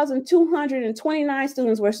 1,229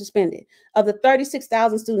 students were suspended of the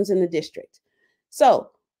 36,000 students in the district. So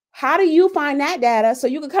how do you find that data so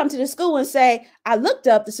you can come to the school and say, I looked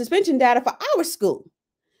up the suspension data for our school?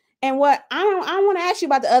 And what I want to ask you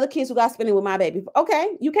about the other kids who got suspended with my baby.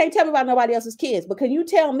 Okay, you can't tell me about nobody else's kids, but can you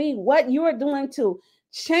tell me what you're doing to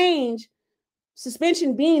change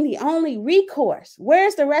suspension being the only recourse?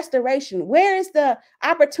 Where's the restoration? Where is the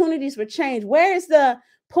opportunities for change? Where is the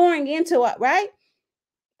pouring into it, right?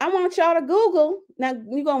 I want y'all to Google. Now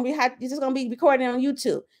you're just going to be recording on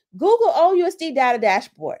YouTube. Google OUSD data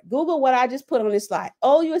dashboard. Google what I just put on this slide.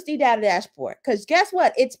 OUSD data dashboard. Because guess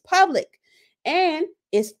what? It's public. And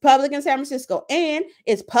it's public in San Francisco, and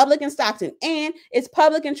it's public in Stockton, and it's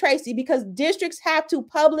public in Tracy, because districts have to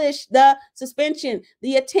publish the suspension,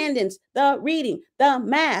 the attendance, the reading, the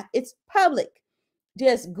math. It's public.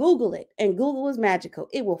 Just Google it, and Google is magical.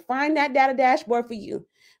 It will find that data dashboard for you.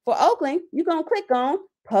 For Oakland, you're going to click on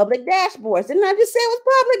public dashboards. Didn't I just say it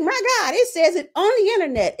was public? My God, it says it on the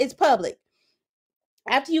internet. It's public.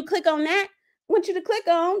 After you click on that, I want you to click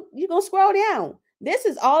on, you're going to scroll down. This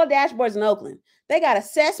is all the dashboards in Oakland. They got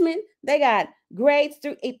assessment. They got grades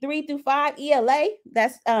 3 through 5 ELA.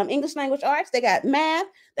 That's English language arts. They got math.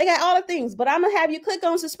 They got all the things. But I'm going to have you click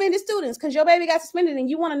on suspended students because your baby got suspended and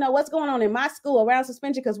you want to know what's going on in my school around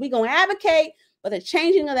suspension, because we're going to advocate for the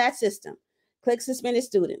changing of that system. Click suspended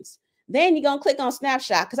students. Then you're going to click on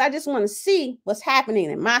snapshot because I just want to see what's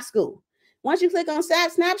happening in my school. Once you click on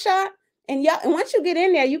snapshot, and once you get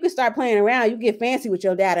in there, you can start playing around. You get fancy with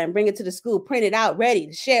your data and bring it to the school, print it out, ready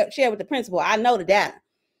to share with the principal. I know the data.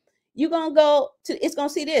 You're going to go to, it's going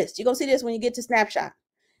to see this. You're going to see this when you get to snapshot.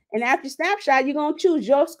 And after snapshot, you're going to choose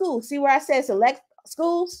your school. See where I said select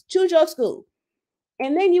schools? Choose your school.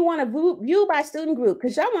 And then you want to view by student group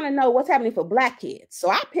because y'all want to know what's happening for Black kids. So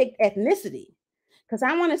I picked ethnicity because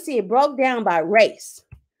I want to see it broke down by race.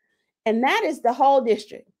 And that is the whole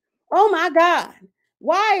district. Oh my God.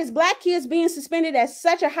 Why is Black kids being suspended at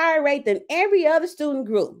such a higher rate than every other student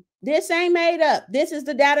group? This ain't made up. This is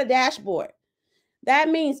the data dashboard. That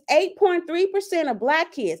means 8.3% of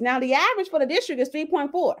Black kids. Now, the average for the district is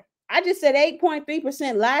 3.4. I just said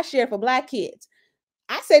 8.3% last year for Black kids.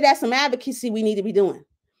 I say that's some advocacy we need to be doing.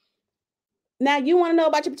 Now, you want to know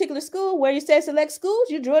about your particular school, where you said select schools,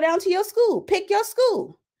 you drill down to your school, pick your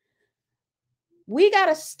school. We got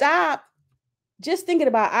to stop just thinking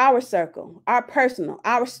about our circle, our personal,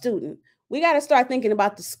 our student. We got to start thinking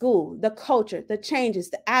about the school, the culture, the changes,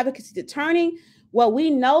 the advocacy, the turning what we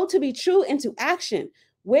know to be true into action.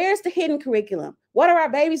 Where's the hidden curriculum? What are our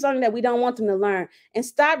babies learning that we don't want them to learn? And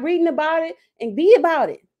stop reading about it and be about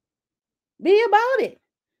it. Be about it.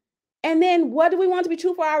 And then what do we want to be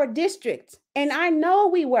true for our district? And I know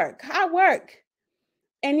we work. I work.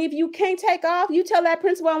 And if you can't take off, you tell that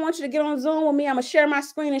principal, I want you to get on Zoom with me. I'm going to share my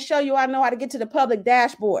screen and show you I know how to get to the public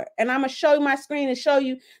dashboard. And I'm going to show you my screen and show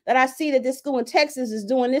you that I see that this school in Texas is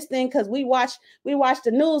doing this thing because we watched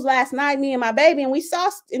the news last night, me and my baby, and we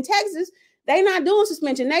saw in Texas, they not doing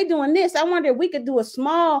suspension. They doing this. I wonder if we could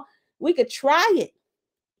we could try it.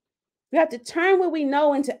 We have to turn what we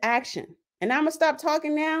know into action. And I'm going to stop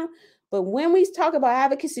talking now. But when we talk about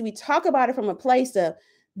advocacy, we talk about it from a place of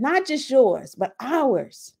not just yours, but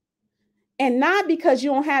ours. And not because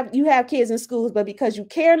you have kids in schools, but because you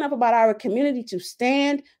care enough about our community to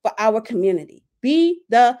stand for our community. Be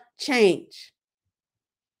the change.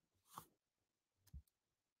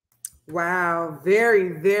 Wow.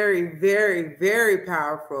 Very, very, very, very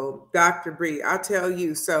powerful, Dr. Bree. I'll tell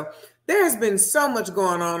you. So there has been so much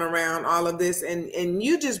going on around all of this. And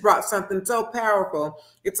you just brought something so powerful.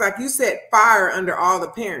 It's like you set fire under all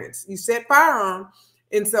the parents. You set fire on.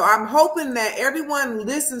 And so I'm hoping that everyone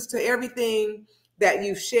listens to everything that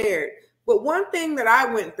you've shared. But one thing that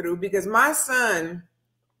I went through, because my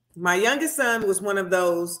youngest son was one of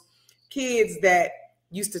those kids that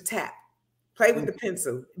used to tap, play with the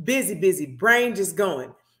pencil, busy, brain just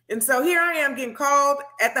going. And so here I am getting called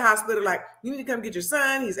at the hospital, like, you need to come get your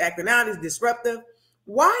son. He's acting out, he's disruptive.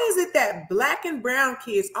 Why is it that Black and brown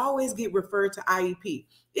kids always get referred to IEP?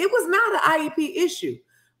 It was not an IEP issue.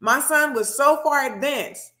 My son was so far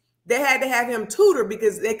advanced, they had to have him tutor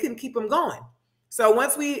because they couldn't keep him going. So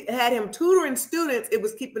once we had him tutoring students, it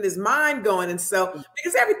was keeping his mind going. And so,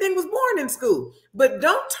 because everything was born in school. But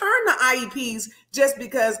don't turn to IEPs just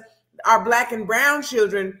because our Black and brown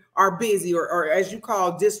children are busy or as you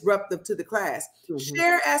call, disruptive to the class. Mm-hmm.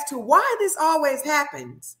 Share as to why this always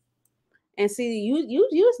happens. And see, you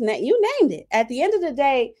named it. At the end of the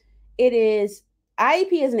day,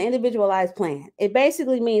 IEP is an individualized plan. It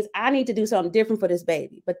basically means I need to do something different for this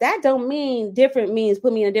baby. But that don't mean different means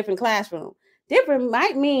put me in a different classroom. Different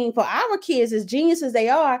might mean for our kids, as genius as they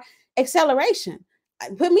are, acceleration.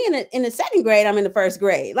 Put me in the second grade, I'm in the first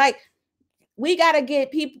grade. Like, we got to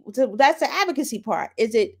get people to, that's the advocacy part.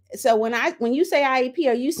 Is it, so when you say IEP,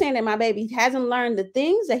 are you saying that my baby hasn't learned the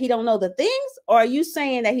things, that he don't know the things? Or are you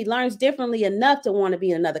saying that he learns differently enough to want to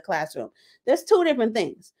be in another classroom? There's two different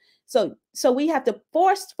things. So we have to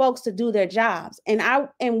force folks to do their jobs. And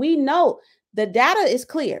we know the data is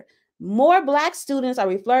clear. More Black students are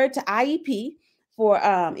referred to IEP for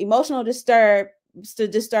emotional disturb,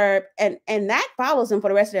 and that follows them for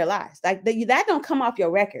the rest of their lives. Like that don't come off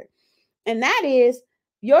your record. And that is,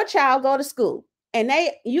 your child go to school and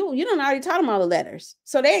you don't already taught them all the letters.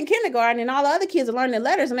 So they're in kindergarten and all the other kids are learning the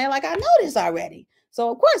letters and they're like, I know this already.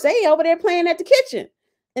 So of course they over there playing at the kitchen.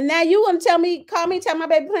 And now you want to tell my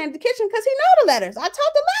baby playing at the kitchen because he know the letters. I taught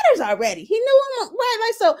the letters already. He knew them, right?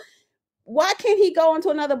 Like, so why can't he go into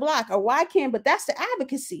another block, or why can't, but that's the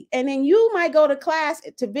advocacy. And then you might go to class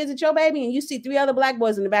to visit your baby and you see 3 other Black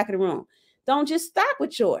boys in the back of the room. Don't just stop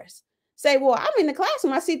with yours. Say, well, I'm in the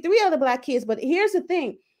classroom, I see 3 other Black kids. But here's the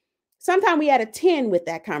thing. Sometimes we add a 10 with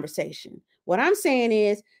that conversation. What I'm saying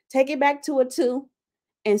is take it back to a 2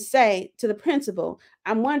 and say to the principal,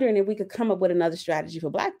 I'm wondering if we could come up with another strategy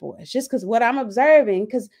for Black boys, just because what I'm observing,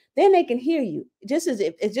 because then they can hear you. Just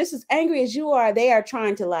as angry as you are, they are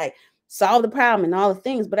trying to like solve the problem and all the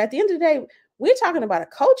things. But at the end of the day, we're talking about a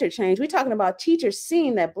culture change. We're talking about teachers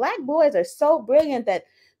seeing that Black boys are so brilliant that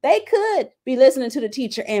they could be listening to the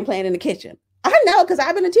teacher and playing in the kitchen. I know, because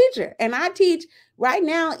I've been a teacher and I teach right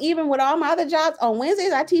now, even with all my other jobs on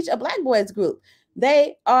Wednesdays, I teach a Black boys group.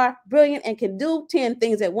 They are brilliant and can do 10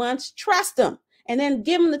 things at once. Trust them. And then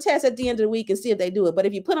give them the test at the end of the week and see if they do it. But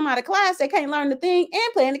if you put them out of class, they can't learn the thing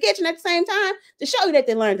and play in the kitchen at the same time to show you that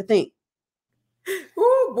they learned the thing.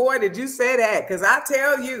 Oh, boy, did you say that? Because I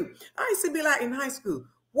tell you, I used to be like in high school,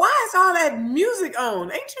 why is all that music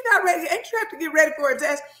on? Ain't you not ready? Ain't you have to get ready for a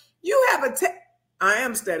test? You have a test. I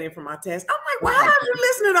am studying for my test. I'm like, why are you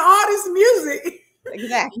listening to all this music?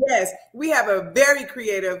 Exactly. Yes, we have a very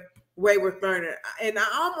creative wayward learner. And I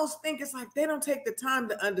almost think it's like they don't take the time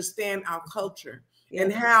to understand our culture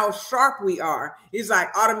and how sharp we are. It's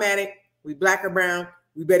like automatic, we black or brown,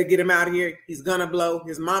 we better get him out of here. He's gonna blow.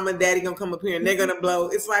 His mom and daddy gonna come up here and they're gonna blow.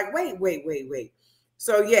 It's like, wait.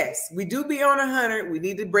 So yes, we do be on 100. We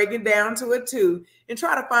need to break it down to a 2 and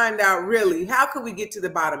try to find out really how can we get to the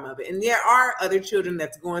bottom of it. And there are other children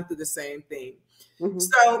that's going through the same thing.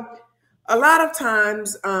 So a lot of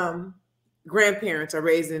times, grandparents are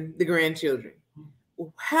raising the grandchildren.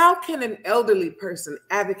 How can an elderly person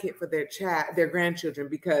advocate for their grandchildren?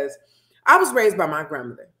 Because I was raised by my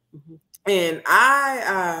grandmother, and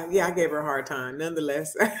I gave her a hard time.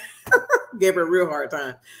 Nonetheless, gave her a real hard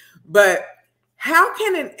time. But how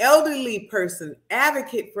can an elderly person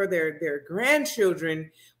advocate for their grandchildren?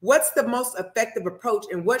 What's the most effective approach,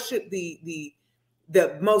 and what should the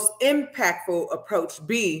most impactful approach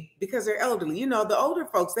be? Because they're elderly. You know, the older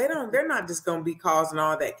folks, they're not just going to be causing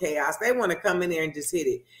all that chaos. They want to come in there and just hit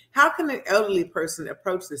it. How can an elderly person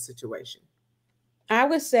approach this situation? I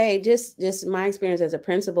would say just my experience as a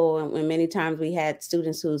principal, and when many times we had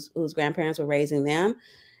students whose grandparents were raising them,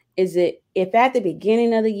 is it if at the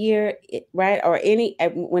beginning of the year, right, or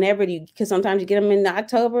whenever because sometimes you get them in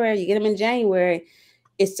October or you get them in January,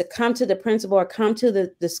 is to come to the principal or come to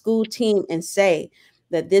the school team and say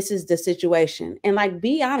that this is the situation. And like,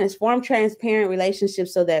 be honest, form transparent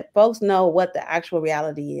relationships so that folks know what the actual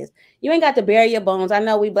reality is. You ain't got to bury your bones. I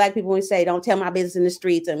know we Black people, we say, don't tell my business in the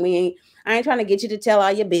streets. And I ain't trying to get you to tell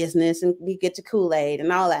all your business and you get to Kool-Aid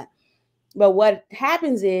and all that. But what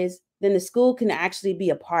happens is then the school can actually be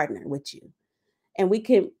a partner with you. And we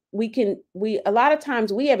a lot of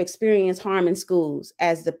times we have experienced harm in schools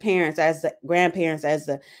as the parents, as the grandparents,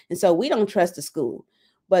 and so we don't trust the school.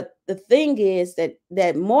 But the thing is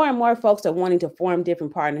that more and more folks are wanting to form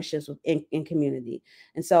different partnerships in community.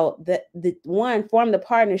 And so the one, form the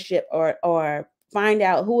partnership or find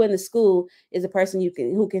out who in the school is a person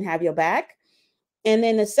who can have your back. And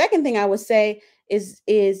then the second thing I would say is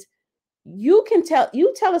you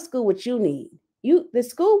tell a school what you need. The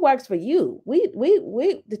school works for you.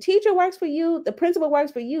 The teacher works for you. The principal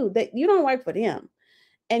works for you. That you don't work for them,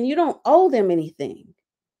 and you don't owe them anything,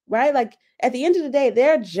 right? Like at the end of the day,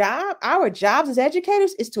 our jobs as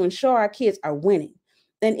educators is to ensure our kids are winning.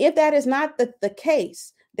 And if that is not the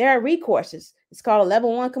case, there are recourses. It's called a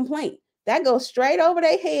level 1 complaint that goes straight over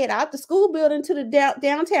their head out the school building to the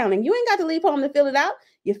downtown, and you ain't got to leave home to fill it out.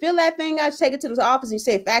 You fill that thing out, you take it to the office, and you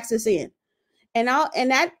say, fax this in. And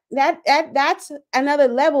that's another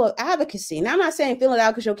level of advocacy. And I'm not saying fill it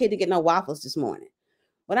out because your kid didn't get no waffles this morning.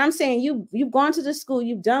 But I'm saying you've gone to the school,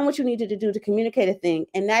 you've done what you needed to do to communicate a thing,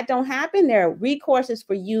 and that don't happen. There are recourses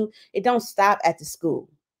for you. It don't stop at the school.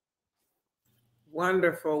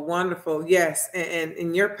 Wonderful. Yes.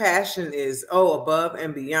 And your passion is above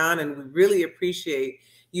and beyond. And we really appreciate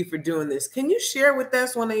you for doing this. Can you share with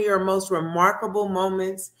us one of your most remarkable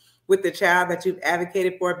moments with the child that you've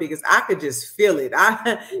advocated for? Because I could just feel it.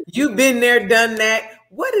 You've been there, done that.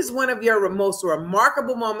 What is one of your most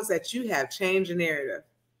remarkable moments that you have changed the narrative?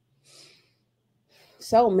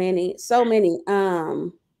 So many.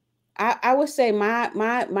 I would say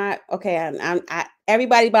my okay.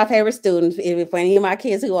 Everybody my favorite student. If any of my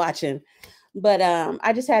kids who watching, but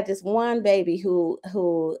I just had this one baby who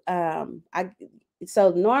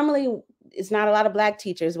so normally it's not a lot of Black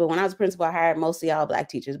teachers, but when I was a principal, I hired mostly all Black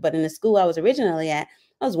teachers. But in the school I was originally at,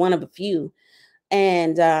 I was one of a few.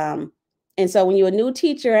 And so when you're a new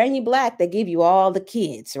teacher and you're Black, they give you all the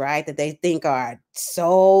kids, right, that they think are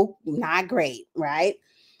so not great, right?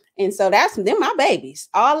 And so they're my babies.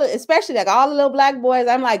 Especially like all the little Black boys.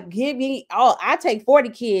 I'm like, give me all. I take 40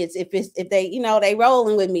 kids if they, they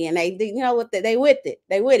rolling with me and they they with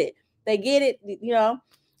it. They get it,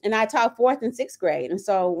 And I taught 4th and 6th grade. And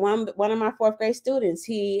so one of my 4th grade students,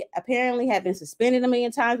 he apparently had been suspended a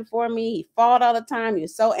million times before me. He fought all the time. He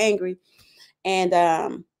was so angry. And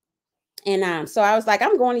so I was like,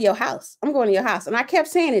 I'm going to your house. And I kept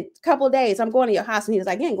saying it a couple of days, I'm going to your house. And he was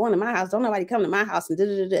like, you ain't going to my house. Don't nobody come to my house.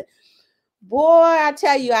 And Boy, I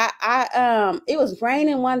tell you, it was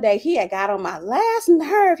raining one day. He had got on my last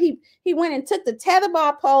nerve. He went and took the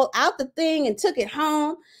tetherball pole out the thing and took it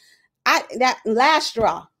home. That last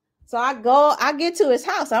straw. So I get to his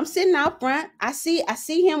house. I'm sitting out front. I see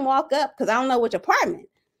him walk up because I don't know which apartment.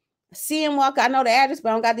 I see him walk up. I know the address, but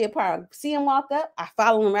I don't got the apartment. See him walk up. I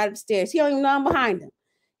follow him right up the stairs. He don't even know I'm behind him.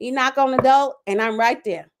 He knock on the door and I'm right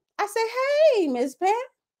there. I say, hey, Miss Pam,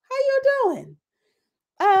 how you doing?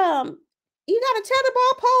 You got a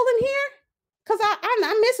tetherball pole in here? Because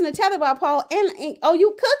I'm missing a tetherball pole. And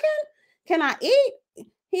you cooking? Can I eat?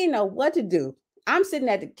 He didn't know what to do. I'm sitting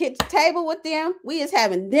at the kitchen table with them. We is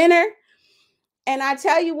having dinner. And I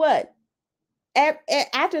tell you what,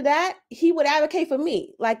 after that, he would advocate for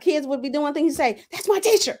me. Like kids would be doing things, he'd say, that's my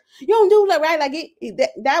teacher. You don't do that, right? Like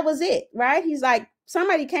that was it, right? He's like,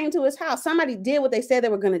 somebody came to his house. Somebody did what they said they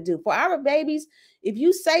were going to do. For our babies, if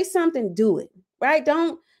you say something, do it, right?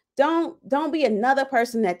 Don't be another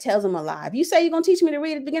person that tells them a lie. If you say you're going to teach me to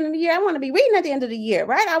read at the beginning of the year, I want to be reading at the end of the year,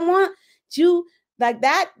 right? I want you, like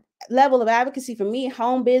that level of advocacy for me,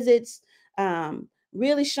 home visits,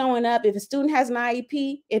 really showing up. If a student has an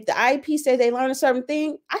IEP, if the IEP says they learn a certain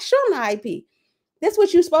thing, I show them the IEP. That's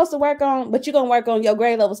what you're supposed to work on, but you're going to work on your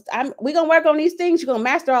grade levels. We're going to work on these things. You're going to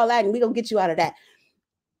master all that, and we're going to get you out of that.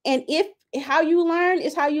 And if how you learn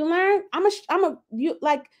is how you learn,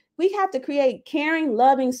 we have to create caring,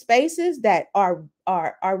 loving spaces that are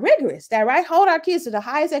rigorous, that right hold our kids to the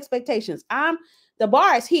highest expectations. The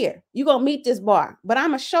bar is here. You're going to meet this bar, but I'm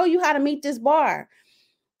going to show you how to meet this bar.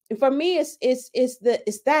 And for me, it's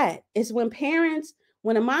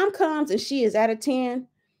when a mom comes and she is at a 10,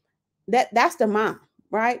 that's the mom,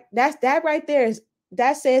 right? That right there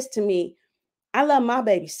that says to me, I love my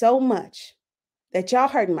baby so much that y'all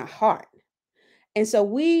hurting my heart. And so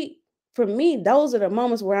for me, those are the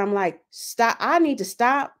moments where I'm like, stop. I need to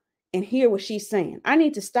stop and hear what she's saying. I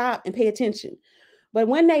need to stop and pay attention. But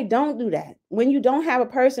when they don't do that, when you don't have a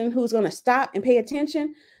person who's going to stop and pay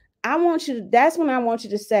attention, that's when I want you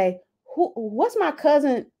to say, what's my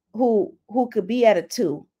cousin who could be at a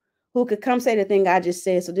 2, who could come say the thing I just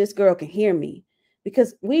said so this girl can hear me?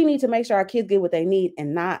 Because we need to make sure our kids get what they need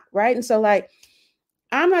and not, right? And so like,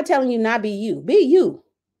 I'm not telling you not be you,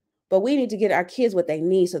 but we need to get our kids what they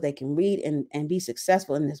need so they can read and be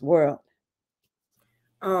successful in this world.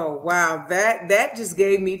 Oh wow, that just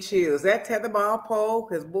gave me chills. That tetherball pole,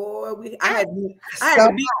 because boy, I had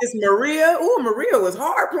to beat this Maria. Oh, Maria was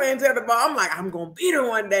hard playing tetherball. I'm like, I'm gonna beat her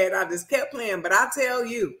one day, and I just kept playing. But I tell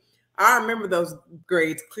you, I remember those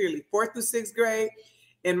grades clearly, 4th through 6th grade,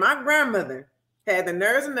 and my grandmother had the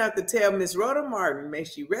nerves enough to tell Miss Rhoda Martin, may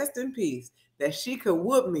she rest in peace, that she could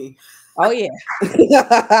whoop me. Oh yeah. Let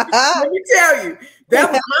me tell you,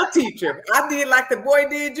 that was my teacher. I did like the boy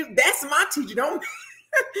did you. That's my teacher.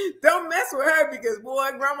 Don't mess with her, because boy,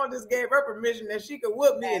 grandma just gave her permission that she could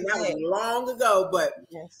whoop me, and that was long ago. But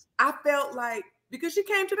yes, I felt like, because she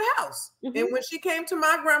came to the house, and when she came to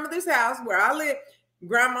my grandmother's house where I live,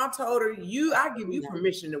 grandma told her, I give you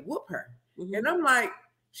permission to whoop her. And I'm like,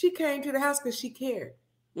 she came to the house because she cared.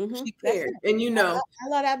 She cared. And I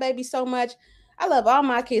love that baby so much. I love all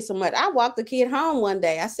my kids so much. I walked the kid home one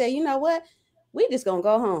day. I said, you know what? We just gonna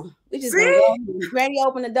go home. We just gonna go home. Granny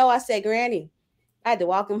opened the door. I said, Granny, I had to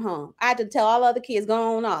walk him home. I had to tell all other kids,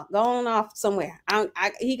 go on off somewhere.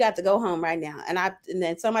 He got to go home right now. And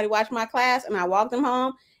then somebody watched my class, and I walked him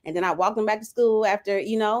home, and then I walked him back to school after,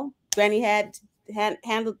 Granny had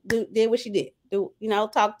did what she did.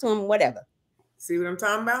 Talk to him, whatever. See what I'm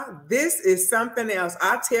talking about? This is something else.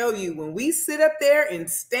 I tell you, when we sit up there and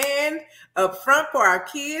stand up front for our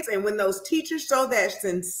kids, and when those teachers show that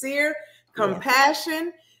sincere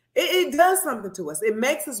compassion, it does something to us. It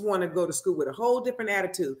makes us want to go to school with a whole different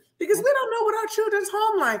attitude, because we don't know what our children's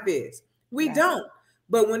home life is. We don't.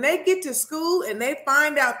 But when they get to school and they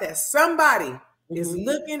find out that somebody is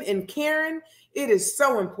looking and caring, it is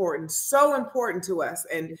so important to us.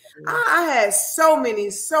 And I had so many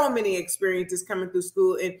experiences coming through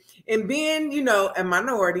school, and being, a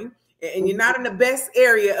minority, and you're not in the best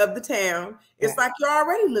area of the town. It's like you're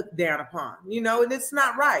already looked down upon, and it's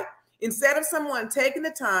not right. Instead of someone taking the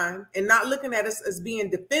time and not looking at us as being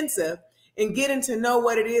defensive and getting to know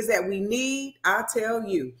what it is that we need, I tell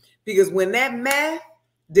you, because when that math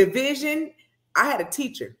division, I had a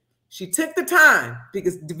teacher. She took the time,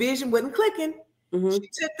 because division wasn't clicking. She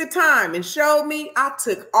took the time and showed me. I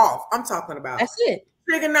took off. I'm talking about that's it.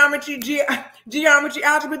 Trigonometry, geometry,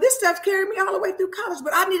 algebra. This stuff carried me all the way through college,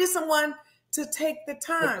 but I needed someone to take the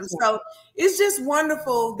time. So it's just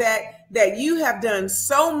wonderful that you have done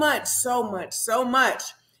so much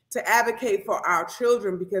to advocate for our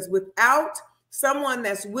children, because without someone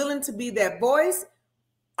that's willing to be that voice,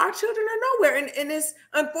 our children are nowhere. And it's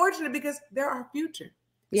unfortunate, because they're our future.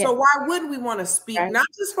 Yeah. So why wouldn't we want to speak, not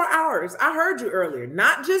just for ours? I heard you earlier,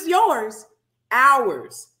 not just yours,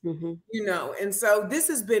 ours, and so this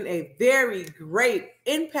has been a very great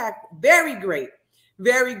impact, very great.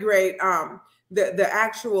 The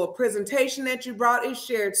actual presentation that you brought, it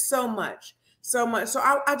shared so much. So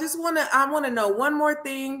I just want to know one more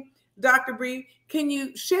thing, Dr. Bree. Can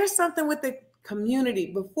you share something with the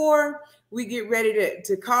community before we get ready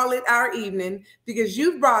to call it our evening, because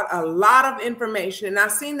you've brought a lot of information. And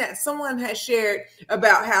I've seen that someone has shared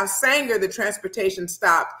about how Sanger, the transportation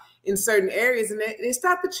stopped in certain areas, and they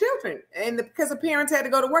stopped the children. And because the parents had to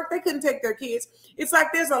go to work, they couldn't take their kids. It's like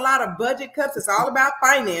there's a lot of budget cuts. It's all about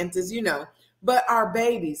finances, but our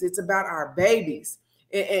babies, it's about our babies.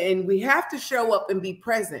 And we have to show up and be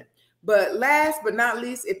present. But last but not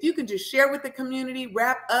least, if you can just share with the community,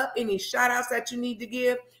 wrap up any shout outs that you need to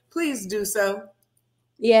give, please do so.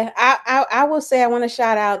 Yeah, I will say I want to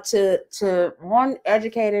shout out to one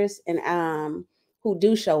educators and who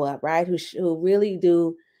do show up, right? Who really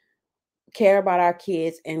do care about our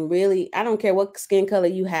kids, and really, I don't care what skin color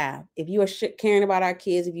you have. If you are caring about our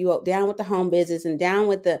kids, if you are down with the home business and down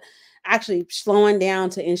with the actually slowing down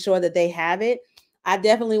to ensure that they have it, I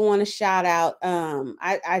definitely want to shout out.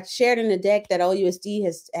 I shared in the deck that OUSD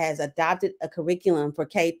has adopted a curriculum for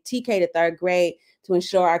TK to third grade to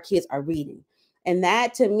ensure our kids are reading. And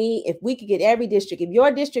that, to me, if we could get every district, if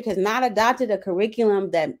your district has not adopted a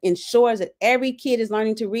curriculum that ensures that every kid is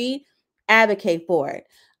learning to read, advocate for it.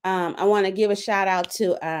 I want to give a shout out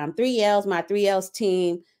to 3Ls, my 3Ls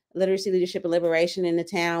team, Literacy, Leadership, and Liberation in the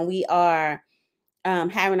town. We are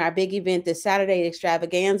having our big event this Saturday,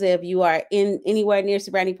 Extravaganza. If you are in anywhere near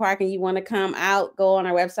Sabrina Park and you want to come out, go on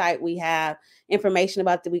our website. We have information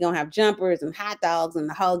about that. We're going to have jumpers and hot dogs and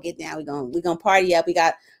the whole get down. We're going to party up. We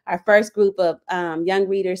got our first group of young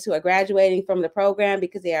readers who are graduating from the program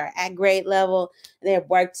because they are at grade level. They have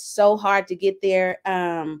worked so hard to get there.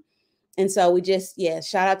 And so we just,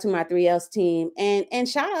 shout out to my 3Ls team and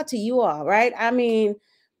shout out to you all, right? I mean,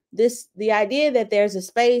 the idea that there's a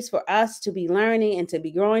space for us to be learning and to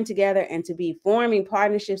be growing together and to be forming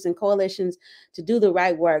partnerships and coalitions to do the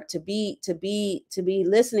right work, to be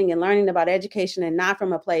listening and learning about education, and not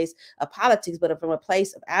from a place of politics, but from a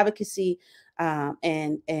place of advocacy,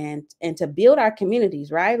 and to build our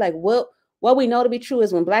communities, right? Like what we know to be true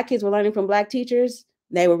is when Black kids were learning from Black teachers,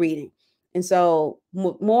 they were reading. And so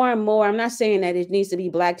more and more, I'm not saying that it needs to be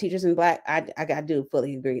Black teachers and Black, I do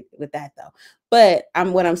fully agree with that though. But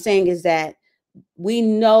what I'm saying is that we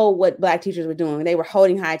know what Black teachers were doing. They were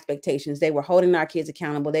holding high expectations. They were holding our kids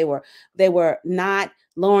accountable. They were not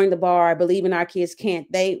lowering the bar, believing our kids can't.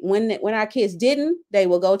 When our kids didn't, they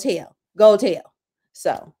will go tell.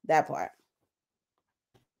 So that part.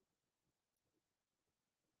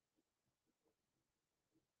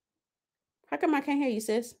 How come I can't hear you,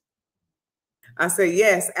 sis? I say,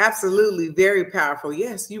 yes, absolutely. Very powerful.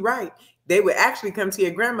 Yes, you're right. They would actually come to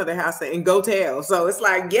your grandmother's house and go tell. So it's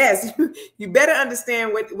like, yes, you better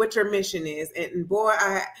understand what your mission is. And boy,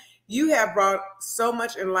 you have brought so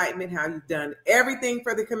much enlightenment, how you've done everything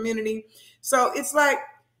for the community. So it's like,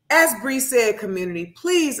 as Bree said, community,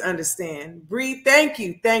 please understand. Bree, thank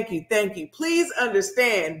you. Please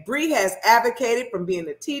understand. Bree has advocated from being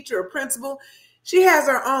a teacher or principal. She has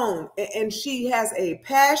her own, and she has a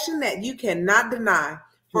passion that you cannot deny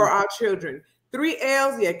for our children.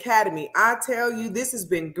 3Ls, the Academy. I tell you, this has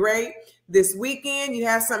been great. This weekend, you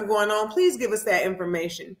have something going on. Please give us that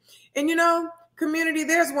information. And community,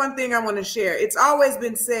 there's one thing I want to share. It's always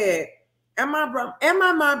been said, am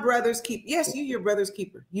I my brother's keeper? Yes, you're your brother's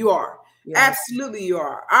keeper. You are. Yes. Absolutely, you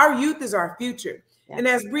are. Our youth is our future. Yes. And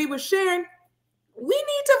as Bree was sharing, we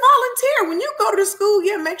need to volunteer. When you go to the school,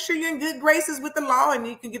 make sure you're in good graces with the law and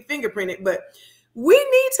you can get fingerprinted. But we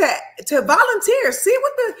need to volunteer. See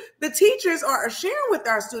what the teachers are sharing with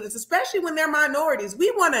our students, especially when they're minorities.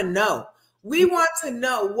 We want to know. We want to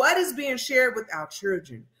know what is being shared with our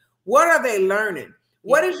children. What are they learning?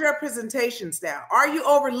 What is your presentation style? Are you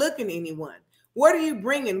overlooking anyone? What are you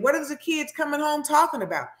bringing? What are the kids coming home talking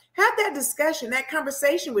about? Have that discussion, that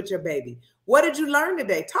conversation with your baby. What did you learn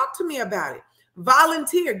today? Talk to me about it.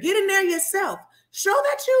 Volunteer. Get in there yourself. Show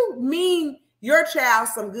that you mean your child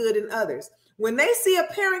some good and others. When they see a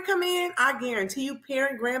parent come in, I guarantee you,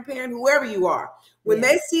 parent, grandparent, whoever you are, when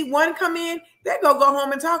they see one come in, they go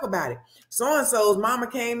home and talk about it. So-and-so's mama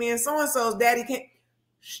came in, so-and-so's daddy came.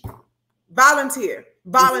 Volunteer.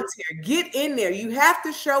 Get in there. You have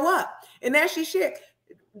to show up. And as she shared,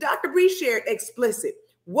 Dr. Bree shared explicit.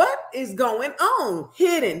 What is going on?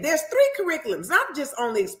 Hidden. There's 3 curriculums, not just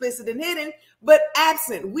only explicit and hidden, but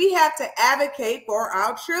absent. We have to advocate for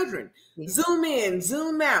our children. Zoom in,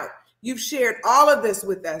 zoom out. You've shared all of this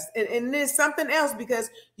with us. And there's something else, because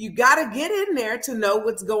you got to get in there to know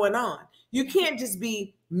what's going on. You can't just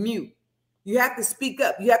be mute. You have to speak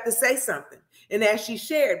up. You have to say something. And as she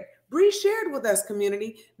shared, Bree shared with us,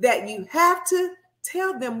 community, that you have to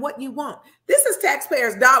tell them what you want. This is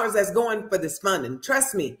taxpayers' dollars that's going for this funding.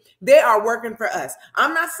 Trust me, they are working for us.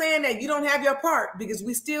 I'm not saying that you don't have your part, because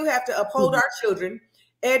we still have to uphold our children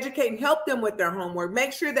educate and help them with their homework.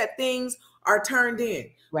 Make sure that things are turned in.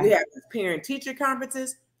 Right. We have parent-teacher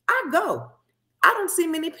conferences. I go. I don't see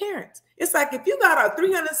many parents. It's like if you got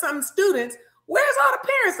 300-something students, where's all the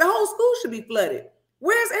parents? The whole school should be flooded.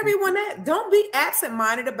 Where's everyone at? Don't be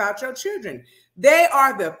absent-minded about your children. They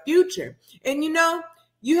are the future. And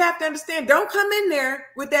you have to understand, don't come in there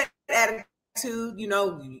with that attitude.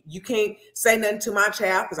 You can't say nothing to my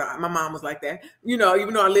child, because my mom was like that.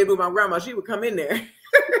 Even though I lived with my grandma, she would come in there.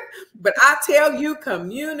 But I tell you,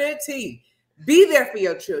 community, be there for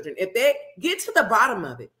your children. If they get to the bottom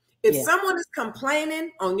of it, if someone is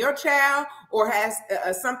complaining on your child or has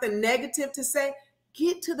something negative to say,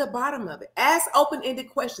 get to the bottom of it. Ask open-ended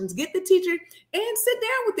questions. Get the teacher and sit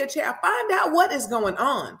down with your child. Find out what is going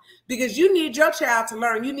on, because you need your child to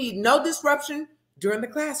learn. You need no disruption during the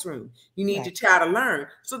classroom. You need your child to learn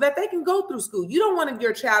so that they can go through school. You don't want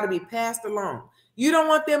your child to be passed along. You don't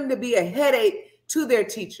want them to be a headache to their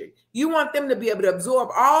teacher. You want them to be able to absorb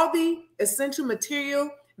all the essential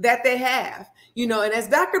material that they have. And as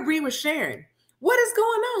Dr. Bree was sharing, what is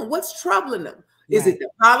going on? What's troubling them? Is it the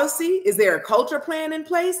policy? Is there a culture plan in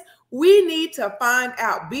place? We need to find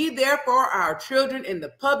out. Be there for our children in the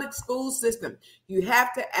public school system. You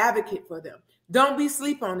have to advocate for them. Don't be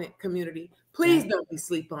sleep on it, community. Please don't be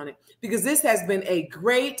sleep on it, because this has been a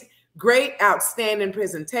great, outstanding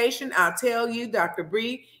presentation. I'll tell you, Dr.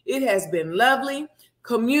 Bree, it has been lovely.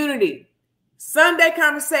 Community, Sunday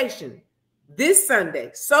conversation. This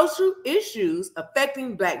Sunday, social issues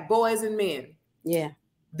affecting Black boys and men. Yeah.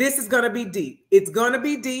 This is going to be deep. It's going to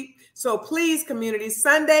be deep. So please, community,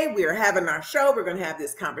 Sunday, we are having our show. We're going to have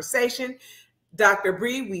this conversation. Dr.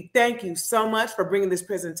 Bree, we thank you so much for bringing this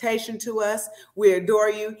presentation to us. We adore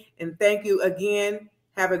you, and thank you again.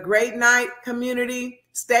 Have a great night, community.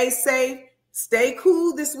 Stay safe. Stay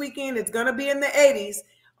cool this weekend. It's going to be in the 80s.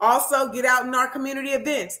 Also, get out in our community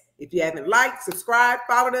events. If you haven't liked, subscribed,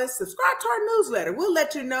 followed us, subscribe to our newsletter. We'll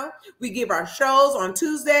let you know. We give our shows on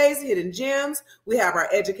Tuesdays, Hidden Gems. We have our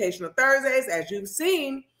Educational Thursdays, as you've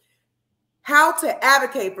seen. How to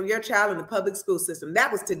advocate for your child in the public school system.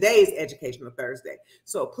 That was today's Educational Thursday.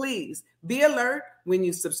 So please be alert. When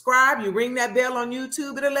you subscribe, you ring that bell on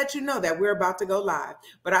YouTube, it'll let you know that we're about to go live.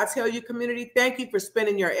 But I tell you, community, thank you for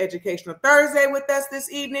spending your Educational Thursday with us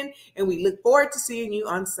this evening, and we look forward to seeing you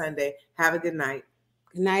on Sunday. Have a good night.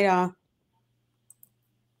 Good night, all.